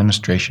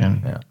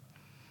 Administration. Yeah.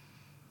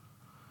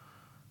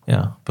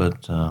 Yeah,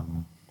 but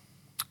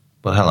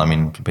hell, I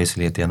mean,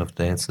 basically at the end of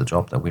the day, it's the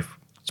job that we've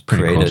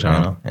created. Cool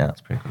job. Yeah,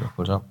 it's pretty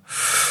cool job.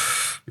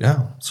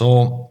 Yeah.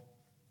 So,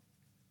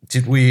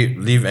 did we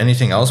leave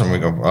anything else?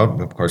 And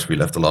of course, we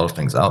left a lot of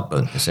things out.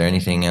 But is there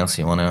anything else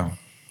you want to?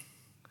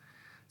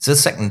 It's the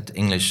second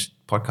English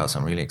podcasts.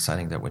 I'm really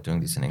excited that we're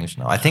doing this in English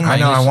now. I think I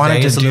know, English I wanted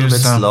today to is a little do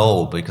bit some- slow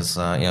because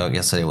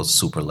yesterday was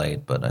super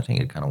late, but I think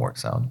it kind of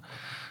works out.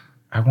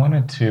 I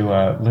wanted to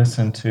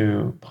listen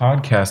to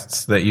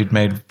podcasts that you'd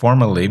made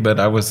formerly, but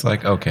I was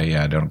like, okay,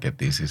 yeah, I don't get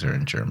these. These are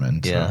in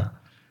German. So. Yeah.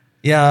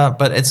 Yeah,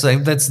 but it's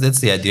like that's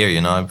the idea,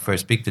 you know. If I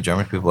speak to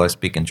German people, I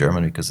speak in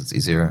German because it's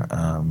easier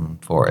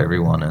for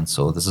everyone. And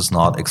so this is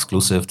not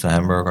exclusive to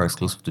Hamburg or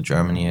exclusive to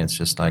Germany. It's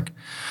just like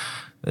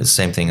the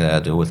same thing that I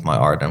do with my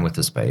art and with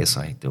the space.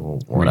 I do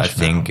what I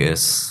think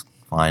is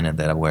fine, and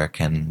that where I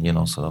can, you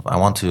know, sort of. I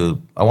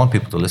want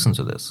people to listen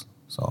to this.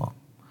 So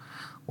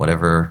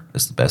whatever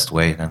is the best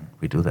way, then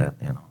we do that,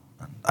 you know.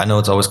 I know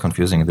it's always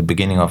confusing. At the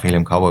beginning of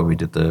Helium Cowboy, we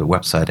did the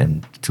website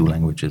in 2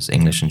 languages,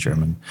 English and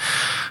German.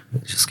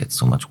 It just gets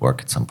so much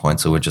work at some point,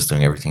 so we're just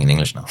doing everything in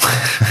English now.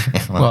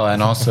 Well,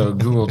 and also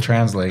Google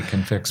Translate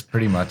can fix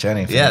pretty much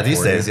anything. Yeah,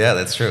 these days, yeah,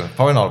 that's true.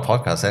 Probably not a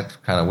podcast. That's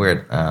kind of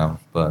weird,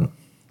 but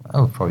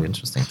probably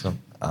interesting too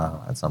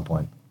at some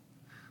point.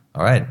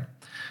 All right,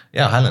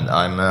 yeah, Hyland,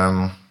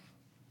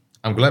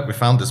 I'm glad we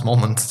found this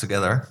moment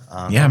together.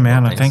 Yeah,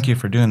 man, thank you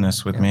for doing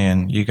this with me,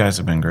 and you guys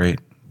have been great.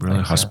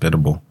 Really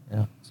hospitable.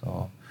 Yeah.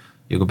 So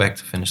you go back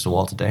to finish the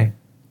wall today?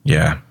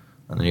 Yeah.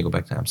 And then you go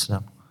back to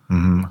Amsterdam?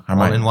 Mm-hmm.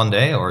 All in one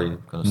day, or are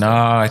you going to No,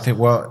 I think,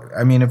 well,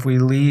 I mean, if we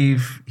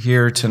leave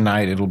here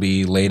tonight, it'll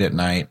be late at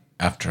night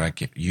after I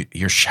get you.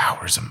 Your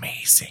shower's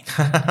amazing.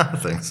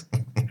 Thanks.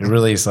 It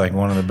really is like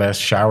one of the best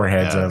shower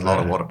heads Yeah, I've a lot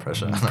of water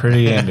pressure. I'm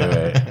pretty into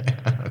it.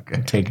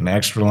 Okay. Taking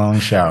extra long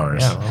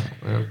showers. Yeah,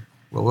 well,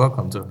 we're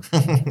welcome to.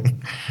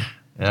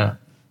 Yeah.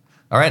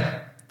 All right.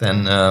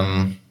 Then,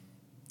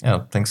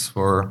 thanks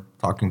for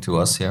talking to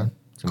us here.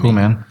 Cool,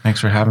 man. Thanks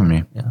for having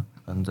me. Yeah.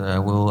 And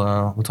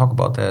we'll talk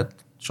about that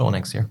show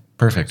next year.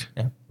 Perfect.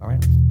 Yeah. All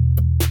right.